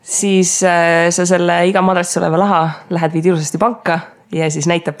siis? Siis sa selle iga madratsi oleva raha lähed viid ilusasti panka ja siis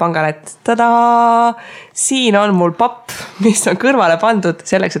näitab pangale, et tadaa, siin on mul papp, mis on kõrvale pandud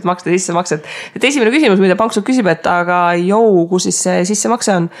selleks, et maksta sissemakset. Et esimene küsimus, mida pank sul küsib, et aga kus siis see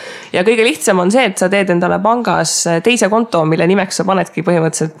sissemakse on? Ja kõige lihtsam on see, et sa teed endale pangas teise konto, mille nimeks sa panedki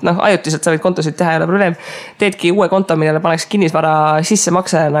põhimõtteliselt, ajutiselt sa võid kontosid teha, ei ole probleem. Teedki uue konto, millele paneks kinnisvara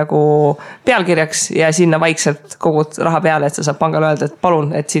sissemakse nagu pealkirjaks ja sinna vaikselt kogud raha peale, et sa saab pangale öelda, et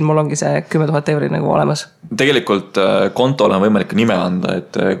palun, et siin mul ongi see 10 000 euri nagu olemas. Tegelikult kontole on võimalik nime anda,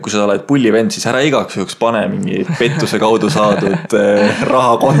 et kui sa oled pullivend, siis ära igaks juhuks pane mingi pettuse kaudu saadud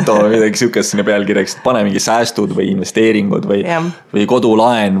rahakonto või midagi sihukest sinna pealkirjaks, pane mingi säästud või investeeringud või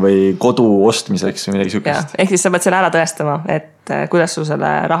kodulaen või kodu ostmiseks või midagi sihukest. Ehk siis sa pead selle ära tõestama, et kuidas sul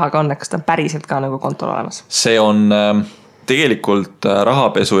selle rahaga on, kas ta on päriselt ka nagu kontol olemas. See on tegelikult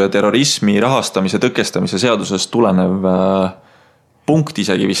rahapesu ja terrorismi rahastamise tõkestamise seadusest tulenev punkt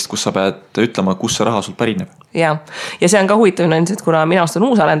isegi vist, kus sa pead ütlema, kus see raha sul pärineb. Ja see on ka huvitav, et kuna mina ostan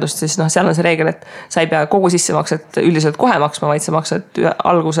uusarendust, siis seal on see reegel, et sa ei pea kogu sissemakset üldiselt kohe maksma, vaid sa maksad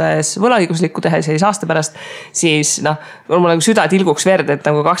alguses võlaõiguslikku tehes ja siis aasta pärast, siis mul nagu süda tilguks verd, et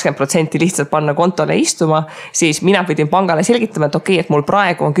nagu 20% lihtsalt panna kontole istuma, siis mina pidin pangale selgitama, et okei, et mul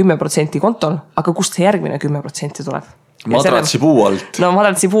praegu on 10% kontol, aga kust see järgmine 10% tuleb? Madratsi puu alt. No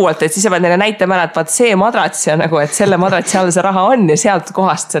madratsi puu alt, et siis sa pead neile näitama ära, et vaat see madrats ja nagu, et selle madratsi all see raha on ja sealt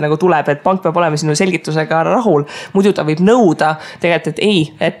kohast see nagu tuleb, et pank peab olema sinu selgitusega rahul. Muidu ta võib nõuda tegelikult, et ei,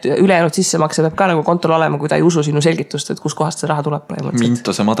 et ülejäänud sissemakse peab ka nagu kontol olema, kui ta ei usu sinu selgitust, et kus kohast see raha tuleb.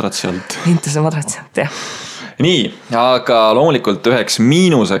 Mintase madratsi alt. Mintase madratsi alt, jah. Nii, aga loomulikult üheks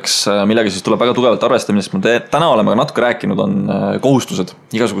miinuseks, millega siis tuleb väga tugevalt arvestamine, sest me täna oleme natuke rääkinud, on kohustused.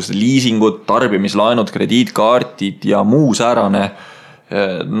 Igasugused liisingud, tarbimislaenud, krediitkaartid ja muu säärane.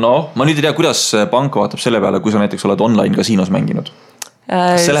 Ma nüüd ei tea, kuidas pank vaatab selle peale, kui sa näiteks oled online kasiinos mänginud.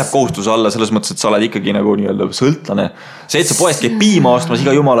 Kas see läheb kohustuse alla selles mõttes, et sa oled ikkagi nagu nii-öelda sõltlane. See, et sa poest käib piima ostmas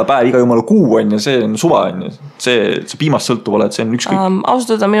iga jumala päev, iga jumala kuu on ja see on suva on. See piimast sõltuv oled, see on ükskõik.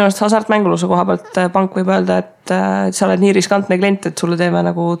 Ausalt minu arust hasartmänguluse koha pealt pank võib öelda, et sa oled nii riskantne klient, et sulle teeme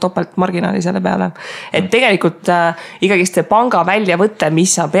nagu topelt marginaali selle peale. Et tegelikult ikkagist see panga väljavõte,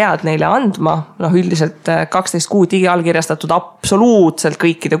 mis sa pead neile andma, üldiselt 12 kuud digiallkirjastatud absoluutselt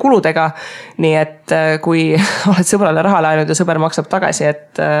kõikide kuludega. Nii et kui oled sõbrale raha laenud ja sõber maksab tagasi,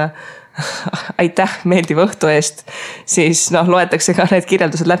 et aitäh meeldiva õhtu eest, siis loetakse ka need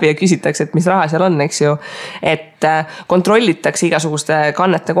kirjeldused läbi ja küsitakse, et mis raha seal on, eks ju. Et kontrollitakse igasuguste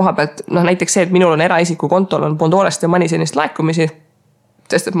kannete koha pealt. Näiteks see, et minul on eraisiku kontol on Pandorest ja Moneyzenist laekumisi,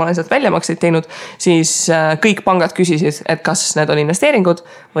 sest et ma olen sealt väljamakseid teinud, siis kõik pangad küsisid, et kas need on investeeringud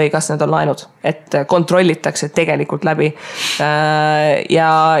või kas need on laenud. Et kontrollitakse tegelikult läbi.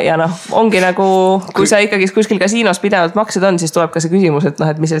 Ja ongi nagu, kui sa ikkagi kuskil kasiinos pidevalt maksed on, siis tuleb ka see küsimus, et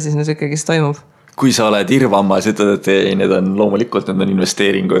mis seal siis ikkagi toimub. Kui sa oled irvammas, ütled, et need on loomulikult, need on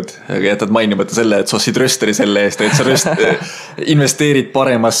investeeringud, aga jätad mainimata selle, et sa ostsid rösteri selle eest, et sa investeerid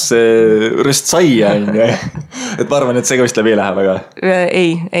paremasse röstsaia. Et ma arvan, et see ka vist läbi ei lähe väga.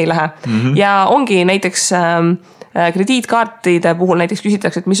 Ei lähe. Ja ongi näiteks krediitkaartide puhul näiteks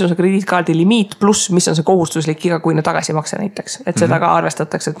küsitakse, et mis on see krediitkaardi limiit pluss, mis on see kohustuslik igakuine tagasimakse näiteks. Et seda ka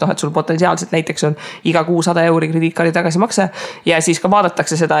arvestatakse, et sul potentsiaalselt näiteks on iga kuu 100 € krediitkaardi tagasimakse ja siis ka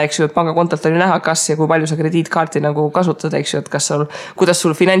vaadatakse seda, eks ju, et pangakontolt on ju näha, kas ja kui palju sa krediitkaarti nagu kasutad, eks ju, et kuidas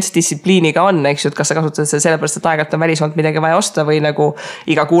sul finantsdistsipliiniga on, eks ju, et kas sa kasutad seda sellepärast, et aegalt on välismaalt midagi vaja osta või nagu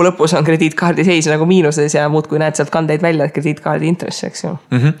iga kuu lõpus on krediitkaardi seis nagu miinuses ja muud, kui näed sealt kandeid välja, et krediitkaardi intressi, eks ju.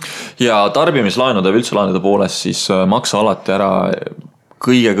 Ja tarbimislaenude või üldse laenude poolest siis maksa alati ära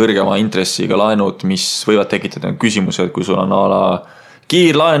kõige kõrgema intressiga laenud, mis võivad tekitada küsimusi, et kui sul on ala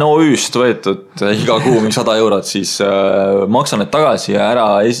kiirlaen OÜ-st võetud iga kuu 100 €, siis maksa need tagasi ja ära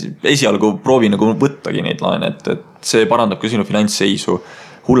esialgu proovi nagu võttagi neid laene, et see parandab ka sinu finantsseisu.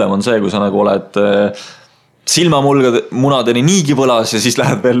 Hullem on see, kui sa nagu oled silmamunadeni niigi võlas ja siis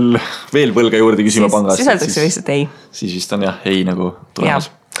lähed veel võlga juurde küsima pangast. Siis öeldakse lihtsalt ei. Siis vist on jah, ei nagu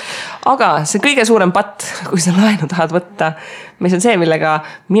tulemas. Aga see kõige suurem patt, kui sa laenu tahad võtta, mis on see, millega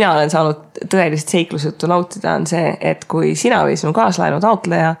mina olen saanud tõelist seiklusjuttu nautida, on see, et kui sina või sinu kaaslaenu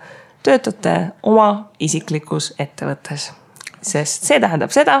taotleja töötate oma isiklikus ettevõttes. Sest see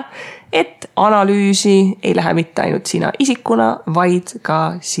tähendab seda, et analüüsi ei lähe mitte ainult sina isikuna, vaid ka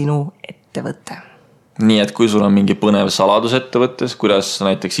sinu ettevõte. Nii, et kui sul on mingi põnev saladus ettevõttes, kuidas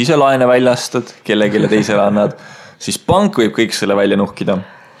näiteks ise laene väljastad, kellegile teisele annad, siis pank võib kõik selle välja nuhkida.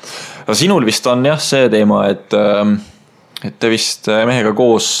 Aga sinul vist on jah see teema, et te vist mehega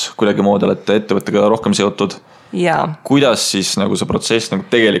koos kuidagi moodi olete ettevõttega rohkem seotud. Ja. Kuidas siis nagu see protsess nagu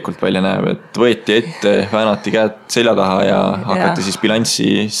tegelikult välja näeb, et võeti ette, väänati käed selja taha ja hakati siis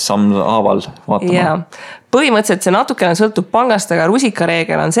bilanssi sammhaaval vaatama? Ja. Põhimõtteliselt see natukene sõltub pangast, aga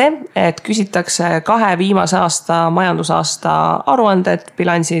rusikareegel on see, et küsitakse 2 viimase aasta majandusaasta aruanded,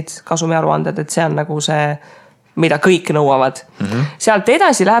 bilansid, kasumiaruanded, et see on nagu see mida kõik nõuavad. Sealt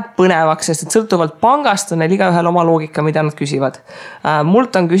edasi läheb põnevaks, sest et sõltuvalt pangast on neil igaühel oma loogika, mida nad küsivad.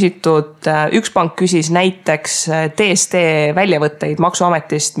 Mult on küsitud, üks pank küsis näiteks DST väljavõtteid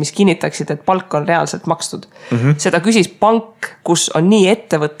maksuametist, mis kinnitaksid, et palk on reaalselt makstud. Seda küsis pank, kus on nii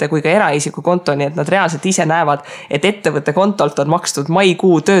ettevõtte kui ka eraisiku konto, nii et nad reaalselt ise näevad, et ettevõtte kontolt on makstud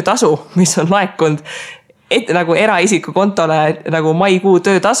maikuu töötasu, mis on laekunud. nagu eraisiku kontole nagu maikuu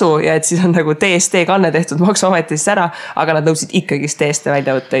töötasu ja et siis on nagu DST kanne tehtud maksuametist ära, aga nad nõudsid ikkagist DST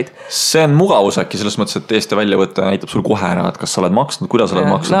väljavõtteid. See on mugavus äkki selles mõttes, et DST väljavõtte näitab sul kohe ära, et kas sa oled maksnud, kuidas sa oled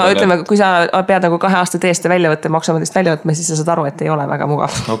maksnud. No ütleme, kui sa pead nagu 2 aasta DST väljavõtte maksuametist väljavõtma, siis sa saad aru, et ei ole väga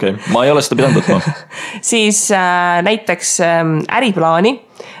mugav. Okei, ma ei ole seda pidanud võtma. Siis näiteks äriplaani.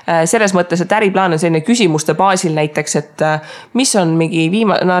 Selles mõttes, et äriplaan on selline küsimuste baasil näiteks, et mis on mingi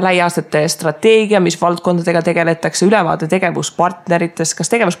lähiaastate strateegia, mis valdkondadega tegeletakse, ülevaade tegevuspartneritest,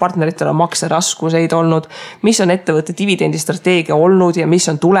 kas tegevuspartneritel on makseraskuseid olnud, mis on ettevõtte dividendistrateegia olnud ja mis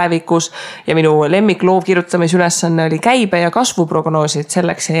on tulevikus. Ja minu lemmikloov kirjutamisülesanne oli käibe ja kasvuprognoosid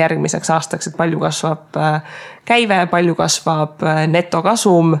selleks ja järgmiseks aastaks, et palju kasvab käive, palju kasvab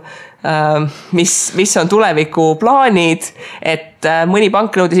netokasum, mis on tuleviku plaanid, et mõni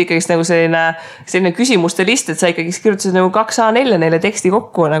pank nõudis ikkagi nagu selline küsimuste list, et sa ikkagi kirjutasid nagu 2 A4 neile teksti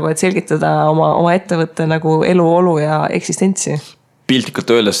kokku, nagu, et selgitada oma ettevõtte nagu eluolu ja eksistentsi. Piltlikult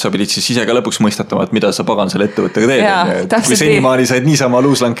öeldes sa pidid siis ise ka lõpuks mõistatama, et mida sa pagan selle ettevõttega teed. Ja, kui senimaani said niisama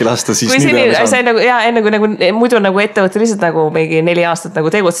luuslanki lasta, siis kui enne kui muidu nagu ettevõtte lihtsalt nagu mingi 4 aastat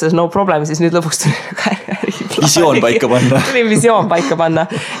nagu tegutsedes no problem, siis nüüd lõpuks tuli visioon paika panna. Tuli visioon paika panna.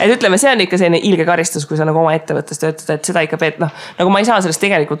 Et ütleme, see on ikka selline ilge karistus, kui sa nagu oma ettevõttes töötad, et seda ikka peed, nagu ma ei saa sellest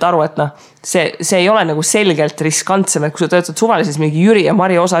tegelikult aru, et see ei ole nagu selgelt riskantsem, et kui sa töötad suvalises mingi Jüri ja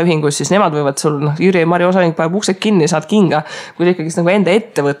Mari osaühingus, siis nemad võivad sul, Jüri ja Mari osaühing paneb uksed kinni, saad kinga, kui sa ikkagi nagu enda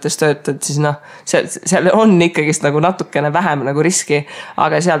ettevõttes töötad, siis seal on ikkagi nagu natukene vähem nagu riski,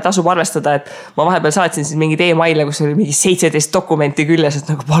 aga seal tasub arvestada, et ma vahepeal saatsin siis mingi e-maile, kus oli mingi 17 dokumenti küljes, et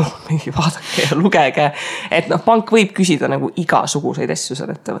nagu palun mingi vaadake ja lugege, et pank võib küsida nagu igasuguseid asju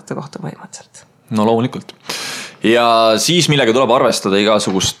selle ettevõtte kohta põhimõtteliselt. No loomulikult. Ja siis millega tuleb arvestada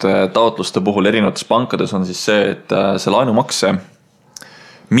igasuguste taotluste puhul erinevates pankades on siis see, et see laenumakse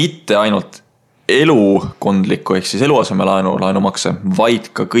mitte ainult elukondliku ehk siis eluasemelaenumakse, vaid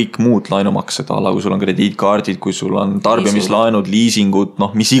ka kõik muud laenumaksed, kui sul on krediitkaardid, kui sul on tarbimislaenud, liisingud,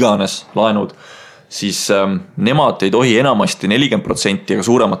 mis iganes laenud, siis nemad ei tohi enamasti 40%, aga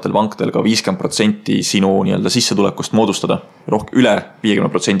suurematel pankadel ka 50% sinu nii-öelda sissetulekust moodustada, üle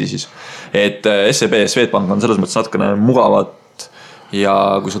 50% siis. Et SEB ja Swedbank on selles mõttes natukene mugavad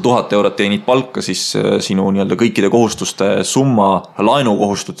ja kui sa 1000 eurot teenid palka, siis sinu nii-öelda kõikide kohustuste summa,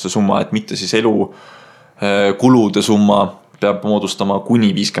 laenukohustuste summa, et mitte siis elukulude summa peab moodustama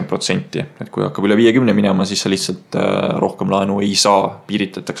kuni 50%. Et kui hakkab üle 50 minema, siis sa lihtsalt rohkem laenu ei saa,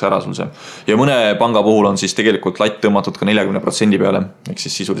 piiritatakse ära sul see. Ja mõne panga puhul on siis tegelikult latt tõmmatud ka 40% peale, ehk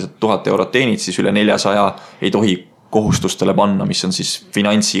siis sisuliselt 1000 eurot teenid, siis üle 400 ei tohi kohustustele panna, mis on siis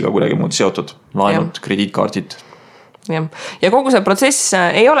finantsiga kuidagi muud seotud, laenud, krediitkaardid. Ja kogu see protsess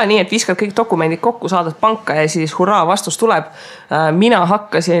ei ole nii, et viskad kõik dokumendid kokku, saadad panka ja siis hurraa, vastus tuleb. Mina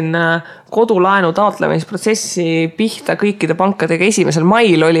hakkasin kodulaenu taotlemisprotsessi pihta kõikide pankadega 1.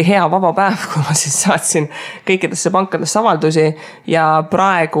 mail oli hea vaba päev, kui ma siis saatsin kõikidesse pankadesse avaldusi ja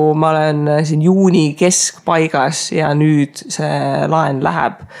praegu ma olen siin juuni keskpaigas ja nüüd see laen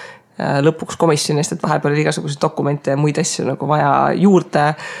läheb lõpuks komisjonist, et vahepeal oli igasuguseid dokumente ja muid asju nagu vaja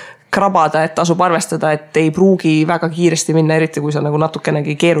juurde krabada, et tasub arvestada, et ei pruugi väga kiiresti minna, eriti kui sa nagu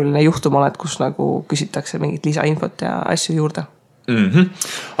natukenegi keeruline juhtum oled, kus nagu küsitakse mingit lisainfot ja asju juurde.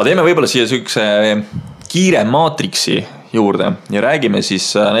 Aga teeme võibolla siia sükse kiire maatriksi juurde ja räägime siis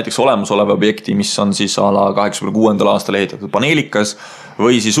näiteks olemasoleva objekti, mis on siis ala 86. aastal ehitatud paneelikas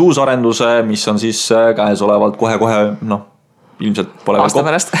või siis uusarenduse, mis on siis käesolevalt kohe-kohe, ilmselt pole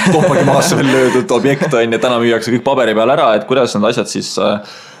veel kohpagi maasse veel löödud objekt on ja täna müüakse kõik paberi peal ära, et kuidas need asjad siis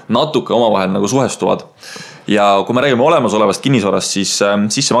natuke omavahel nagu suhestuvad. Ja kui me räägime olemasolevast kinnisvarast, siis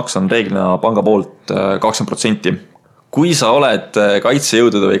sissemaks on reeglina panga poolt 20%. Kui sa oled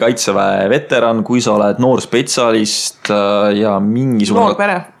kaitsejõudude või kaitseväe veteran, kui sa oled noor spetsialist ja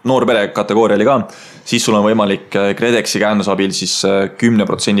mingisugune noor pere kategooriali ka, siis sul on võimalik KredExi käendusabil siis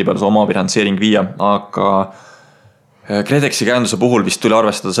 10% peal su oma finantseering viia, aga KredExi käenduse puhul vist tuli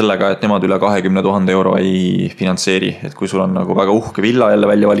arvestada sellega, et nemad üle 20 000 euro ei finantseeri, et kui sul on nagu väga uhke villa jälle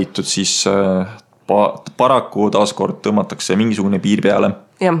välja valitud, siis paraku taaskord tõmmatakse mingisugune piir peale.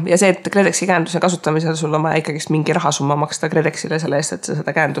 Ja see, et KredExi käenduse kasutamisel sul on vaja ikkagi mingi rahasumma maksta KredExile selle eest, et sa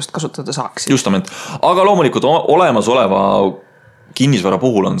seda käendust kasutada saaks. Justament, aga loomulikult olemasoleva kinnisvara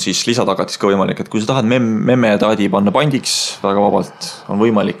puhul on siis lisatagatis ka võimalik, et kui sa tahad memme ja taadi panna pandiks väga vabalt, on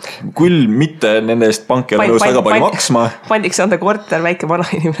võimalik. Küll mitte nende eest pank ei ole nõus väga palju maksma. Pandiks on ta korter, väike vana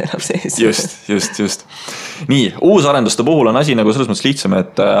inimene elab sees. Just. Nii, uusarenduste puhul on asi nagu selles mõttes lihtsam,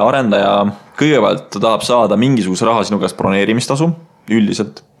 et arendaja kõigepealt tahab saada mingisuguse raha sinu käest broneerimistasu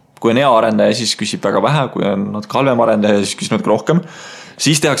üldiselt. Kui on hea arendaja, siis küsib väga vähe, kui on natuke halvem arendaja, siis küsib natuke rohkem.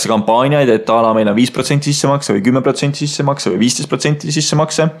 siis tehakse kampaaniaid, et meil on 5% sissemakse või 10% sissemakse või 15%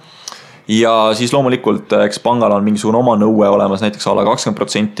 sissemakse. Ja siis loomulikult, eks pangal on mingisugune oma nõue olemas, näiteks alla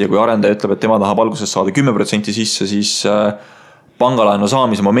 20% ja kui arendaja ütleb, et tema tahab alguses saada 10% sisse, siis pangalaenu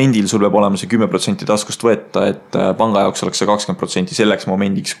saamise momendil sul peab olema see 10% taskust võtta, et panga jaoks oleks see 20% selleks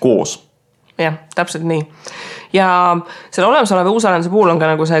momendiks koos. Jah, täpselt nii. Ja selle olemasoleva uusarenduse puhul on ka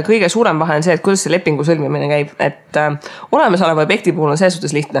nagu see kõige suurem vahe on see, et kuidas see lepingu sõlmimine käib. Et olemasoleva objekti puhul on see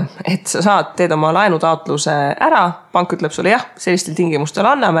suhtes lihtne, et sa teed oma laenutaotluse ära, pank ütleb sulle jah, sellistel tingimustel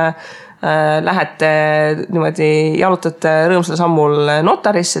anname, lähete niimoodi, jalutate rõõmsal sammul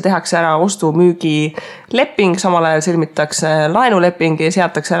notarisse, tehakse ära ostu-müügi leping, samal ajal sõlmitakse laenuleping ja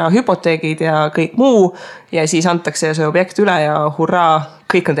seatakse ära hüpoteegid ja kõik muu ja siis antakse see objekt üle ja hurraa,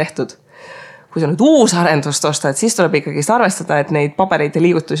 kõik on tehtud. Kui sa nüüd uus arendust ostad, siis tuleb ikkagi arvestada, et neid pabereid ja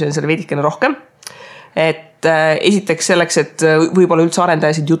liigutusi on seal veidikene rohkem. Et esiteks selleks, et võib-olla üldse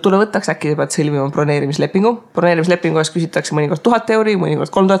arendajasid jutule võtaks, äkki sa pead sõlmima broneerimislepingu. Broneerimislepingu eest küsitakse mõnikord 1000 euri,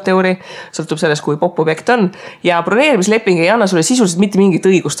 mõnikord 3000 euri, sõltub sellest, kui popp objekt on. Ja broneerimisleping ei anna sulle sisuliselt mitte mingit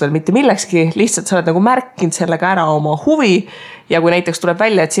õigust veel, mitte millekski, lihtsalt sa oled nagu märkinud sellega ära oma huvi. Ja kui näiteks tuleb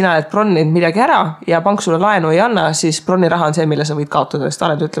välja, et sina oled bronninud midagi ära ja pank sulle laenu ei anna, siis bronni raha on see, mille sa võid kaotada, sest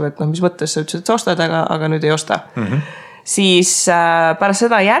arendaja ütleb, et mis mõttes sa ütlesid, et sa ostad, aga nüüd ei osta. Siis pärast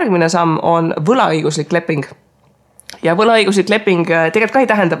seda järgmine samm on võlaõiguslik leping. Ja võlaõiguslik leping tegelikult ka ei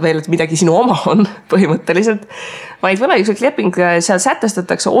tähendab veel, et midagi sinu oma on põhimõtteliselt, vaid võlaõiguslik leping seal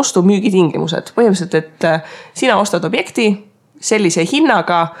sätestatakse ostu-müügi tingimused. Põhimõtteliselt, et sina ostad objekti sellise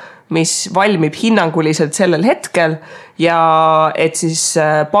hinnaga, mis valmib hinnanguliselt sellel hetkel ja et siis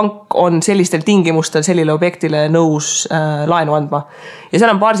pank on sellistel tingimustel sellile objektile nõus laenu andma. Ja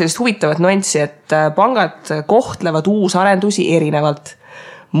seal on paar sellist huvitavat nuanssi, et pangad kohtlevad uusarendusi erinevalt.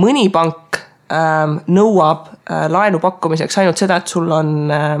 Mõni pank nõuab laenu pakkumiseks ainult seda, et sul on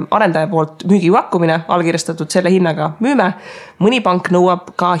arendaja poolt müügipakkumine allkirjastatud selle hinnaga müüme. Mõni pank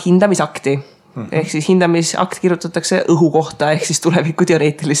nõuab ka hindamisakti. Ehk siis hindamisakt kirjutatakse õhu kohta, ehk siis tuleviku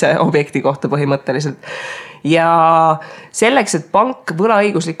teoreetilise objekti kohta põhimõtteliselt. Ja selleks, et pank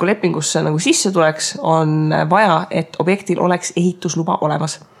võlaõiguslikku lepingusse nagu sisse tuleks, on vaja, et objektil oleks ehitusluba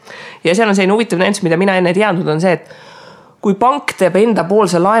olemas. Ja seal on selline huvitav nüanss, mida mina enne teadnud on see, et kui pank teeb enda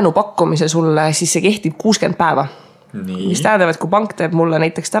poolse laenu pakkumise sulle, siis see kehtib 60 päeva. Nii. Mis tähendab, et kui pank teeb mulle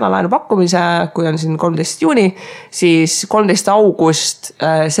näiteks täna laenu pakkumise, kui on siin 13. juuni, siis 13. august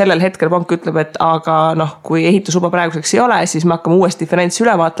sellel hetkel pank ütleb, et aga kui ehitusluba praeguseks ei ole, siis me hakkame uuesti finantsi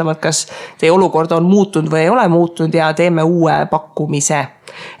üle vaatama, et kas teie olukord on muutunud või ei ole muutunud ja teeme uue pakkumise.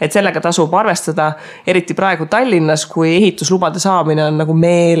 Et sellega tasub arvestada, eriti praegu Tallinnas, kui ehituslubade saamine on nagu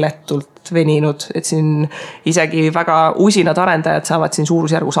meeletult veninud, et siin isegi väga usinad arendajad saavad siin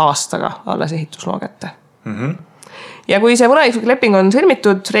suurusjärgus aastaga alles ehitusloa kätte. Ja kui see võlaõiguslik leping on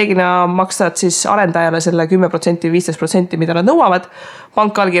sõlmitud, reeglina maksavad siis arendajale selle 10%, 15%, mida nad nõuavad.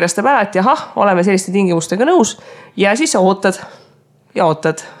 Pank allkirjastab ära, et jahah, oleme selliste tingimustega nõus ja siis sa ootad ja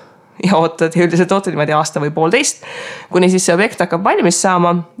ootad ja ootad ja üldiselt ootad niimoodi aasta või 1,5, kuni siis see objekt hakkab valmis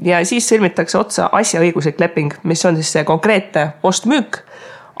saama ja siis sõlmitakse otsa asjaõiguslik leping, mis on siis see konkreetne ostmüük,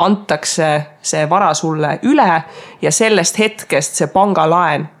 antakse see vara sulle üle ja sellest hetkest see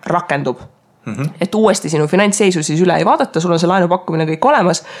pangalaen rakendub. Et uuesti sinu finantsseisu siis üle ei vaadata, sul on see laenu pakkumine kõik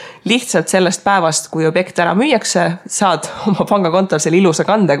olemas, lihtsalt sellest päevast, kui objekt ära müüakse, saad oma pangakontol selle ilusa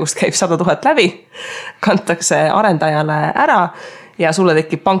kande, kust käib 100 000 läbi, kantakse arendajale ära ja sulle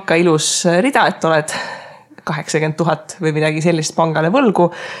tekib panka ilus rida, et oled 80 000 või midagi sellist pangale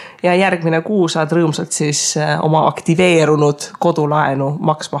võlgu ja järgmine kuu saad rõõmsalt siis oma aktiveerunud kodulaenu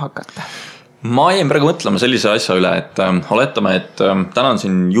maksma hakata. Ma jäin praegu mõtlema sellise asja üle, et oletame, et täna on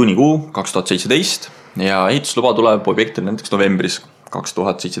siin juunikuu 2017 ja ehitusluba tuleb objektil näiteks novembris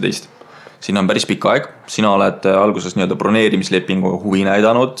 2017. Siin on päris pikk aeg, sina oled alguses nii-öelda broneerimislepingu huvi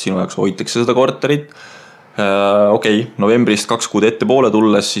näidanud, sinu jaoks hoitakse seda korterit. Okei, novembrist 2 kuud ette poole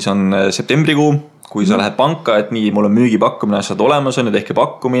tulles, siis on septembrikuu, kui sa lähed panka, et nii, mul on müügipakkumine, asjad olemas on ja tehke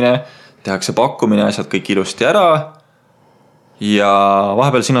pakkumine, tehakse pakkumine, asjad kõik ilusti ära ja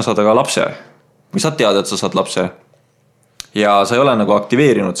vahepeal sina saad aga lapse või sa tead, et sa saad lapse ja sa ei ole nagu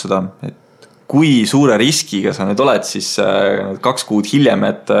aktiveerinud seda, et kui suure riskiga sa nüüd oled siis 2 kuud hiljem,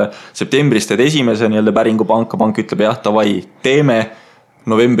 et septembris teed esimese nii-öelda päringu panka, pank ütleb jah, tavai, teeme,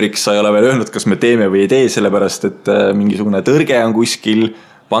 novembriks sa ei ole veel öelnud, kas me teeme või ei tee, sellepärast et mingisugune tõrge on kuskil,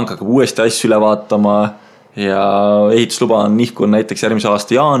 pank hakkab uuesti asju üle vaatama ja ehitusluba on nihkunud näiteks järgmise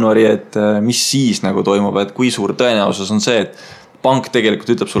aasta jaanuari, et mis siis nagu toimub, et kui suur tõenäosus on see, et pank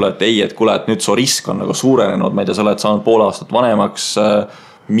tegelikult ütleb sulle, et ei, et kuule, et nüüd su risk on nagu suurenenud, ma ei tea, sa oled saanud pool aastat vanemaks,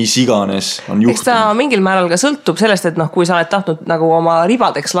 mis iganes on juhtunud. Eks ta mingil määral ka sõltub sellest, et kui sa oled tahtnud nagu oma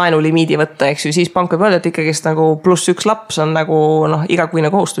ribadeks laenulimiidi võtta, eks ju, siis pank võib öelda, et ikkagist nagu +1 laps on nagu igakuine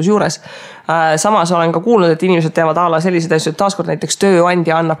kohustus juures. Samas olen ka kuulnud, et inimesed teevad ala sellised asju, et taaskord näiteks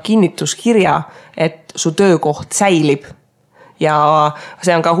tööandja annab kinnituskirja, et su töökoht säilib. Ja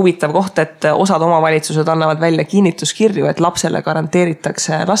see on ka huvitav koht, et osad omavalitsused annavad välja kinnituskirju, et lapsele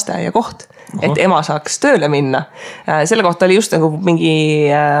garanteeritakse lasteaia koht, et ema saaks tööle minna. Selle kohta oli just nagu mingi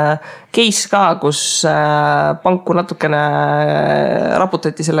case ka, kus panku natukene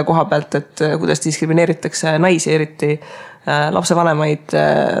raputati selle koha pealt, et kuidas diskrimineeritakse naisi, eriti lapsevanemaid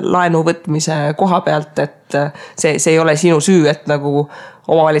laenu võtmise koha pealt, et see ei ole sinu süü, et nagu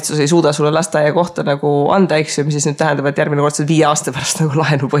omavalitsus ei suuda sulle lasteaia kohta nagu anda, eks ju, mis siis nüüd tähendab, et järgmine kord 5 aasta pärast nagu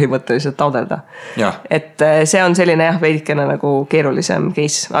laenu põhimõtteliselt taodelda. Et see on selline veidikene nagu keerulisem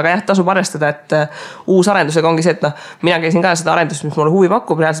case, aga tasub arvestada, et uus arendusega ongi see, et mina käisin ka seda arendust, mis mulle huvi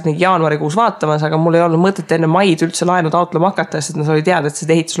pakub, reaalselt mingi jaanuarikuus vaatamas, aga mul ei olnud mõtet enne maid üldse laenu taotlema hakata, sest nad oli teada, et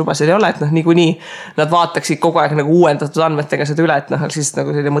seda ehituslubasid ei ole, et niikuinii nad vaataksid kogu aeg nagu uuendatud andmetega seda üle, et siis nagu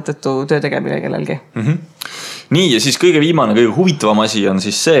selline mõttetu töö tegemine kellelgi. Nii, ja siis kõige viimane, kõige huvitavam asi on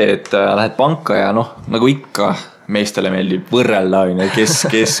siis see, et lähed panka ja nagu ikka meestele meeldib võrrelda,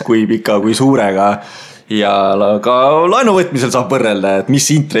 kes kui pika, kui suurega ja ka laenuvõtmisel saab võrrelda, et mis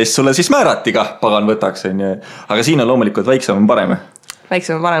intress sulle siis määrati ka pagan võtaks. Aga siin on loomulikult väiksem on parem.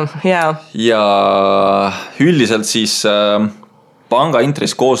 Väiksem on parem, jaa. Ja üldiselt siis panga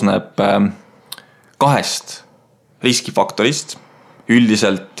intress koosneb 2 riskifaktorist.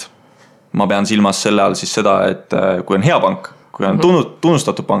 Üldiselt ma pean silmas selle all siis seda, et kui on hea pank, kui on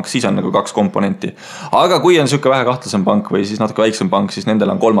tunnustatud pank, siis on nagu 2 komponenti. Aga kui on selline vähe kahtlasem pank või siis natuke väiksem pank, siis nendel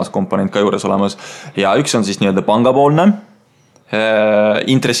on 3. komponent ka juures olemas. Ja üks on siis nii-öelda pangapoolne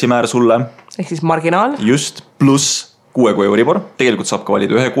intressimäär sulle. Ehk siis marginaal. Just, pluss 6 kuu Euribor. Tegelikult saab ka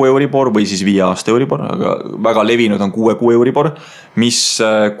valida 1 kuu Euribor või siis 5 aasta Euribor, aga väga levinud on 6 kuu Euribor, mis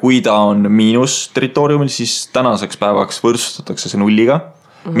kui ta on miinus territooriumil, siis tänaseks päevaks võrdsustatakse see nulliga.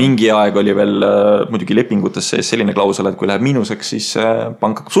 Mingi aeg oli veel muidugi lepingutes sees selline klausel, et kui läheb miinuseks, siis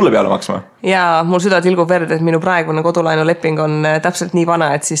pank hakkab sulle peale maksma. Ja mul süda tilgub verd, et minu praegune kodulaenu leping on täpselt nii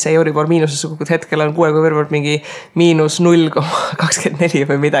vana, et siis see Euribor miinusesse kukkud hetkel on 6 kuu Euribor mingi -0,24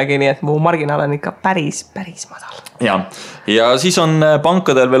 või midagi, nii et mu marginaal on ikka päris madal. Ja siis on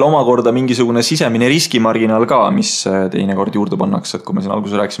pankadel veel omakorda mingisugune sisemine riskimarginaal ka, mis teinekord juurde pannakse, et kui me siin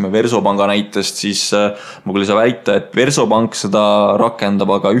alguses rääkisime Versopanga näitest, siis mul oli see väita, et Versopank seda rakendab,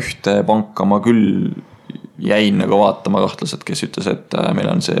 aga ühte panka ma küll jäin nagu vaatama kahtlaselt, kes ütles, et meil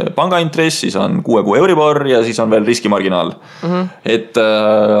on see pangaintress, siis on 6 kuu Euribor ja siis on veel riskimarginaal. Et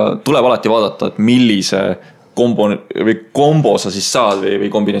tuleb alati vaadata, et millise kombo sa siis saad või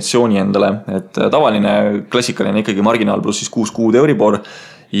kombinatsiooni endale, et tavaline klassikaline ikkagi marginaal pluss siis 6 kuud Euribor.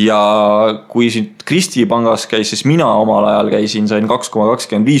 Ja kui siin Kristi pangas käis, siis mina omal ajal käisin, sain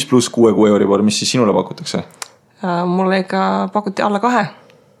 2,25 pluss 6 kuu Euribor, mis siis sinule pakutakse? Mulle ikka pakuti alla 2.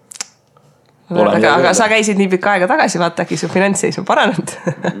 Aga sa käisid nii pikka aega tagasi, vaata äkki su finantsseis on paranenud.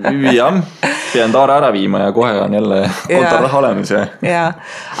 Jah, pean taara ära viima ja kohe on jälle kontor raha olemas. Ja.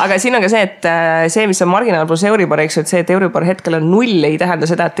 Aga siin on ka see, et see, mis on marginaal pluss Euribor, eks, et see, et Euribor hetkel on 0, ei tähenda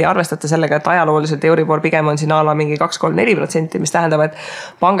seda, et ei arvestata sellega, et ajalooliselt Euribor pigem on siin ala mingi 2-3-4%, mis tähendab, et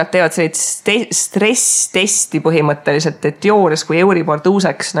pangad teevad stress-testi põhimõtteliselt, et teoorias, kui Euribor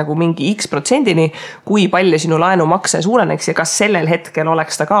tõuseks nagu mingi X%-ni, kui palju sinu laenumakse suureneks ja kas sellel hetkel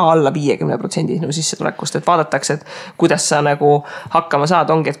oleks ta ka alla 50% sinu sissetulekust, et vaadatakse, et kuidas sa nagu hakkama saad,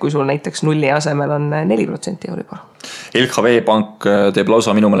 ongi, et kui sul näiteks 0 asemel on 4% Euribor. LHV pank teeb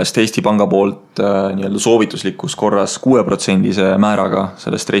lausa minu meelest Eesti panga poolt nii-öelda soovituslikus korras 6% määraga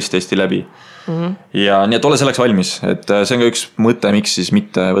selle stress-testi läbi. Ja nii, et ole selleks valmis, et see on ka üks mõte, miks siis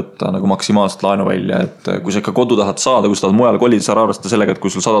mitte võtta nagu maksimaalselt laenu välja, et kui sa ikka kodu tahad saada, kui sa tahad mujal kolida, sa arvestada sellega, et kui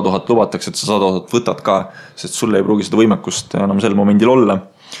sul 100 000 lubatakse, et sa 100 000 võtad ka, sest sulle ei pruugi seda võimekust enam sel momendil olla.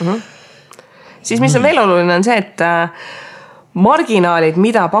 Siis mis on veel oluline on see, et marginaalid,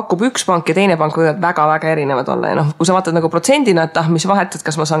 mida pakub üks pank ja teine pank võivad väga-väga erinevad olla. Ja kui sa vaatad nagu protsendina, et mis vahet, et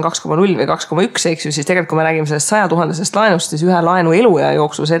kas ma saan 2,0 või 2,1, eks ju, siis tegelikult kui me räägime sellest 100 000 laenust, siis ühe laenu eluea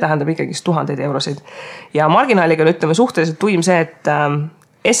jooksul see tähendab ikkagi 1000 eurosid. Ja marginaaliga on ütleme suhteliselt tuim see, et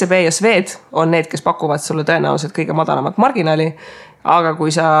SEB ja Swed on need, kes pakuvad sulle tõenäoliselt kõige madalamat marginaali, aga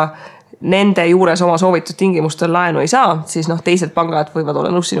kui sa nende juures oma soovitud tingimustel laenu ei saa, siis teised pangad võivad olla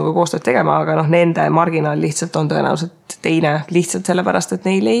nõus sinuga koostööd tegema, aga nende marginaal lihtsalt on tõenäoliselt teine lihtsalt sellepärast, et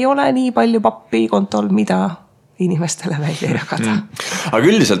neil ei ole nii palju pappi kontol, mida inimestele välja jagada. Aga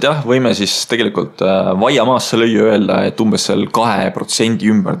üldiselt jah, võime siis tegelikult vaiamaasse lüüa öelda, et umbes seal 2%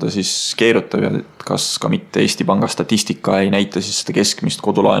 ümber ta siis keerutab ja kas ka mitte Eesti Panga statistika ei näita siis seda keskmist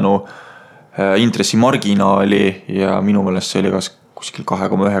kodulaenu intressimarginaali ja minu meelest see oli kuskil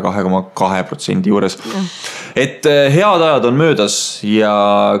 2,1-2,2% juures. Et head ajad on möödas ja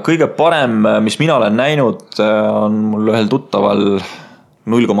kõige parem, mis mina olen näinud, on mul ühel tuttaval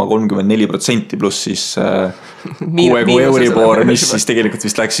 0,34% pluss siis 6 Euribor, mis siis tegelikult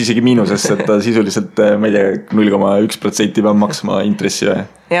vist läks isegi miinusesse, et ta sisuliselt, ma ei tea, 0,1% peab maksma intressi või?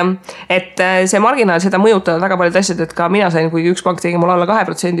 Jah, et see marginaal, seda mõjutavad väga paljud asjad, et ka mina sain, kui üks pank tegi mul alla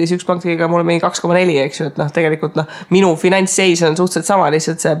 2%, siis üks pank tegi ka mul mingi 2,4, eks ju, et tegelikult minu finantsseis on suhteliselt sama,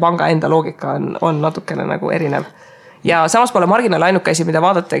 lihtsalt see panga enda loogika on natukene nagu erinev. Ja samas pole marginaal ainuke asi, mida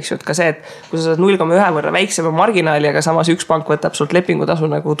vaadata, eks ju, et ka see, et kui sa saad 0,1 võrra väiksema marginaali, aga samas üks pank võtab sult lepingutasu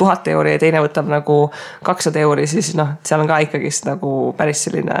nagu 1000 euri ja teine võtab nagu 200 euri, siis seal on ka ikkagist nagu päris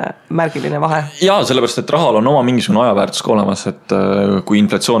selline märgiline vahe. Ja sellepärast, et rahal on oma mingisugune ajaväärtus ka olemas, et kui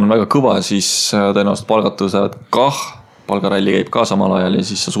inflatsioon on väga kõva, siis tõenäoliselt palgad tõusevad kah, palgaralli käib ka samal ajal ja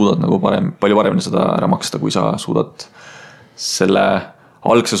siis sa suudad nagu palju paremini seda ära maksta, kui sa suudad selle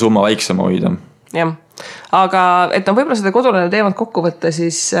algse summa väiksema hoida. Jah, aga et võib-olla seda kodulaenu teemat kokku võtta,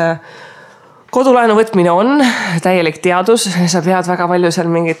 siis kodulaenu võtmine on täielik teadus, sa pead väga palju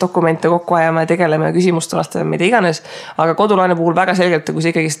seal mingeid dokumente kokku ajama ja tegelema ja küsimust vastama, mida iganes, aga kodulaenu puhul väga selgelt, kui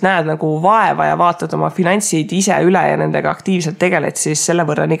sa ikkagist näed nagu vaeva ja vaatad oma finantsid ise üle ja nendega aktiivselt tegeled, siis selle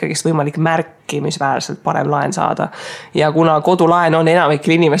võrra on ikkagist võimalik märkimisväärselt parem laen saada. Ja kuna kodulaen on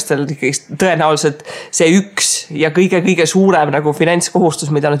enamikil inimestel ikkagist tõenäoliselt see üks ja kõige suurem nagu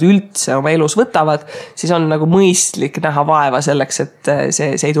finantskohustus, mida nad üldse oma elus võtavad, siis on nagu mõistlik näha vaeva selleks, et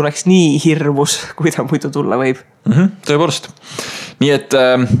see ei tuleks nii hirmus, kui ta muidu tulla võib. Tõepoolest. Nii et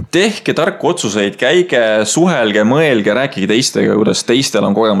tehke tarku otsuseid, käige, suhelge, mõelge, rääkige teistega, kuidas teistel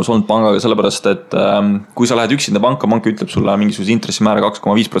on kogemus olnud pangaga, sellepärast, et kui sa lähed üksinda panka, pank ütleb sulle mingisuguse intressimäära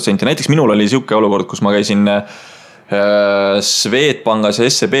 2,5%. Näiteks minul oli siuke olukord, kus ma käisin Swedbankis ja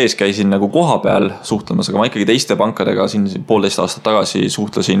SEBs käisin nagu koha peal suhtlemas, aga ma ikkagi teiste pankadega siin 1,5 aastat tagasi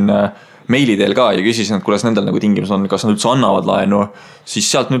suhtlesin meili teel ka ja küsisin, et kuidas nendel nagu tingimused on, kas nad üldse annavad laenu, siis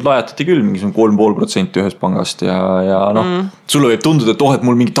sealt nüüd lajatati küll mingisugune 3,5% ühest pangast ja sulle võib tunduda, et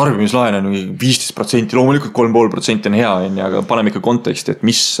mul mingi tarbimislaen on 15%, loomulikult 3,5% on hea, aga paneme ikka konteksti, et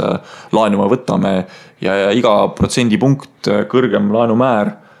mis laenu me võtame ja iga protsendipunkt kõrgem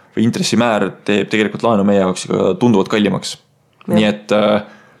laenumäär või intressimäär teeb tegelikult laenu meie jaoks tunduvalt kallimaks. Nii et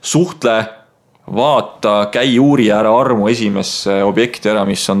suhtle, vaata, käi uuri ära armu esimesse objekti ära,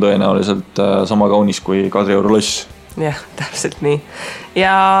 mis on tõenäoliselt sama kaunis kui Kadrioru loss. Jah, täpselt nii.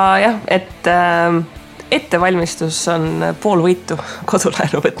 Ja jah, et ettevalmistus on pool võitu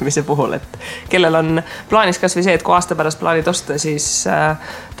kodulaenu võtmise puhul, et kellel on plaanis kas või see, et kui aasta pärast plaanid osta, siis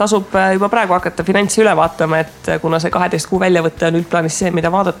tasub juba praegu hakata finantsi üle vaatama, et kuna see 12 kuu väljavõtte on üldplaanis see,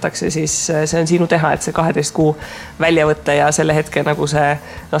 mida vaadatakse, siis see on sinu teha, et see 12 kuu väljavõtte ja selle hetke nagu see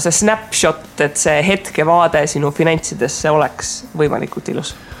snapshot, et see hetke vaade sinu finantsidesse oleks võimalikult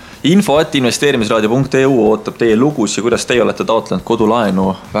ilus. Info@investeerimisraadio.eu ootab teie lugus ja kuidas teie olete taotlenud kodulaenu.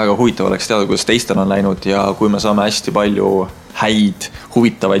 Väga huvitav oleks teada, kuidas teistel on läinud ja kui me saame hästi palju häid,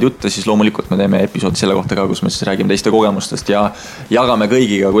 huvitavaid jutte, siis loomulikult me teeme episoodi selle kohta ka, kus me siis räägime teiste kogemustest ja jagame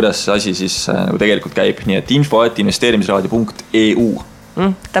kõigiga, kuidas see asi siis nagu tegelikult käib. Nii et info@investeerimisraadio.eu.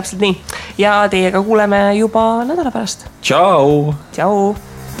 Täpselt nii. Ja teiega kuuleme juba nädala pärast. Tšau! Tšau!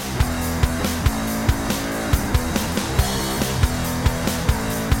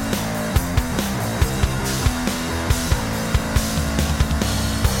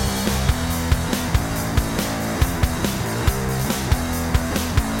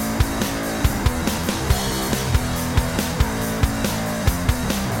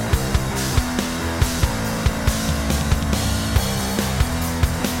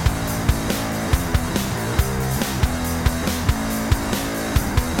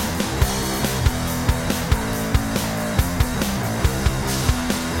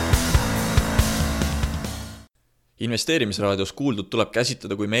 Investeerimisraadios kuuldud tuleb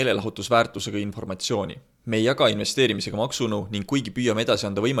käsitleda kui meelelahutusväärtusega informatsiooni. Me ei jaga investeerimisega maksunõu ning kuigi püüame edasi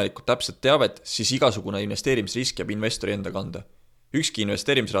anda võimalikult täpset teavet, siis igasugune investeerimisrisk jääb investori enda kanda. Ükski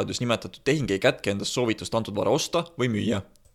investeerimisraadios nimetatud tehing ei kätke endast soovitust antud vara osta või müüa.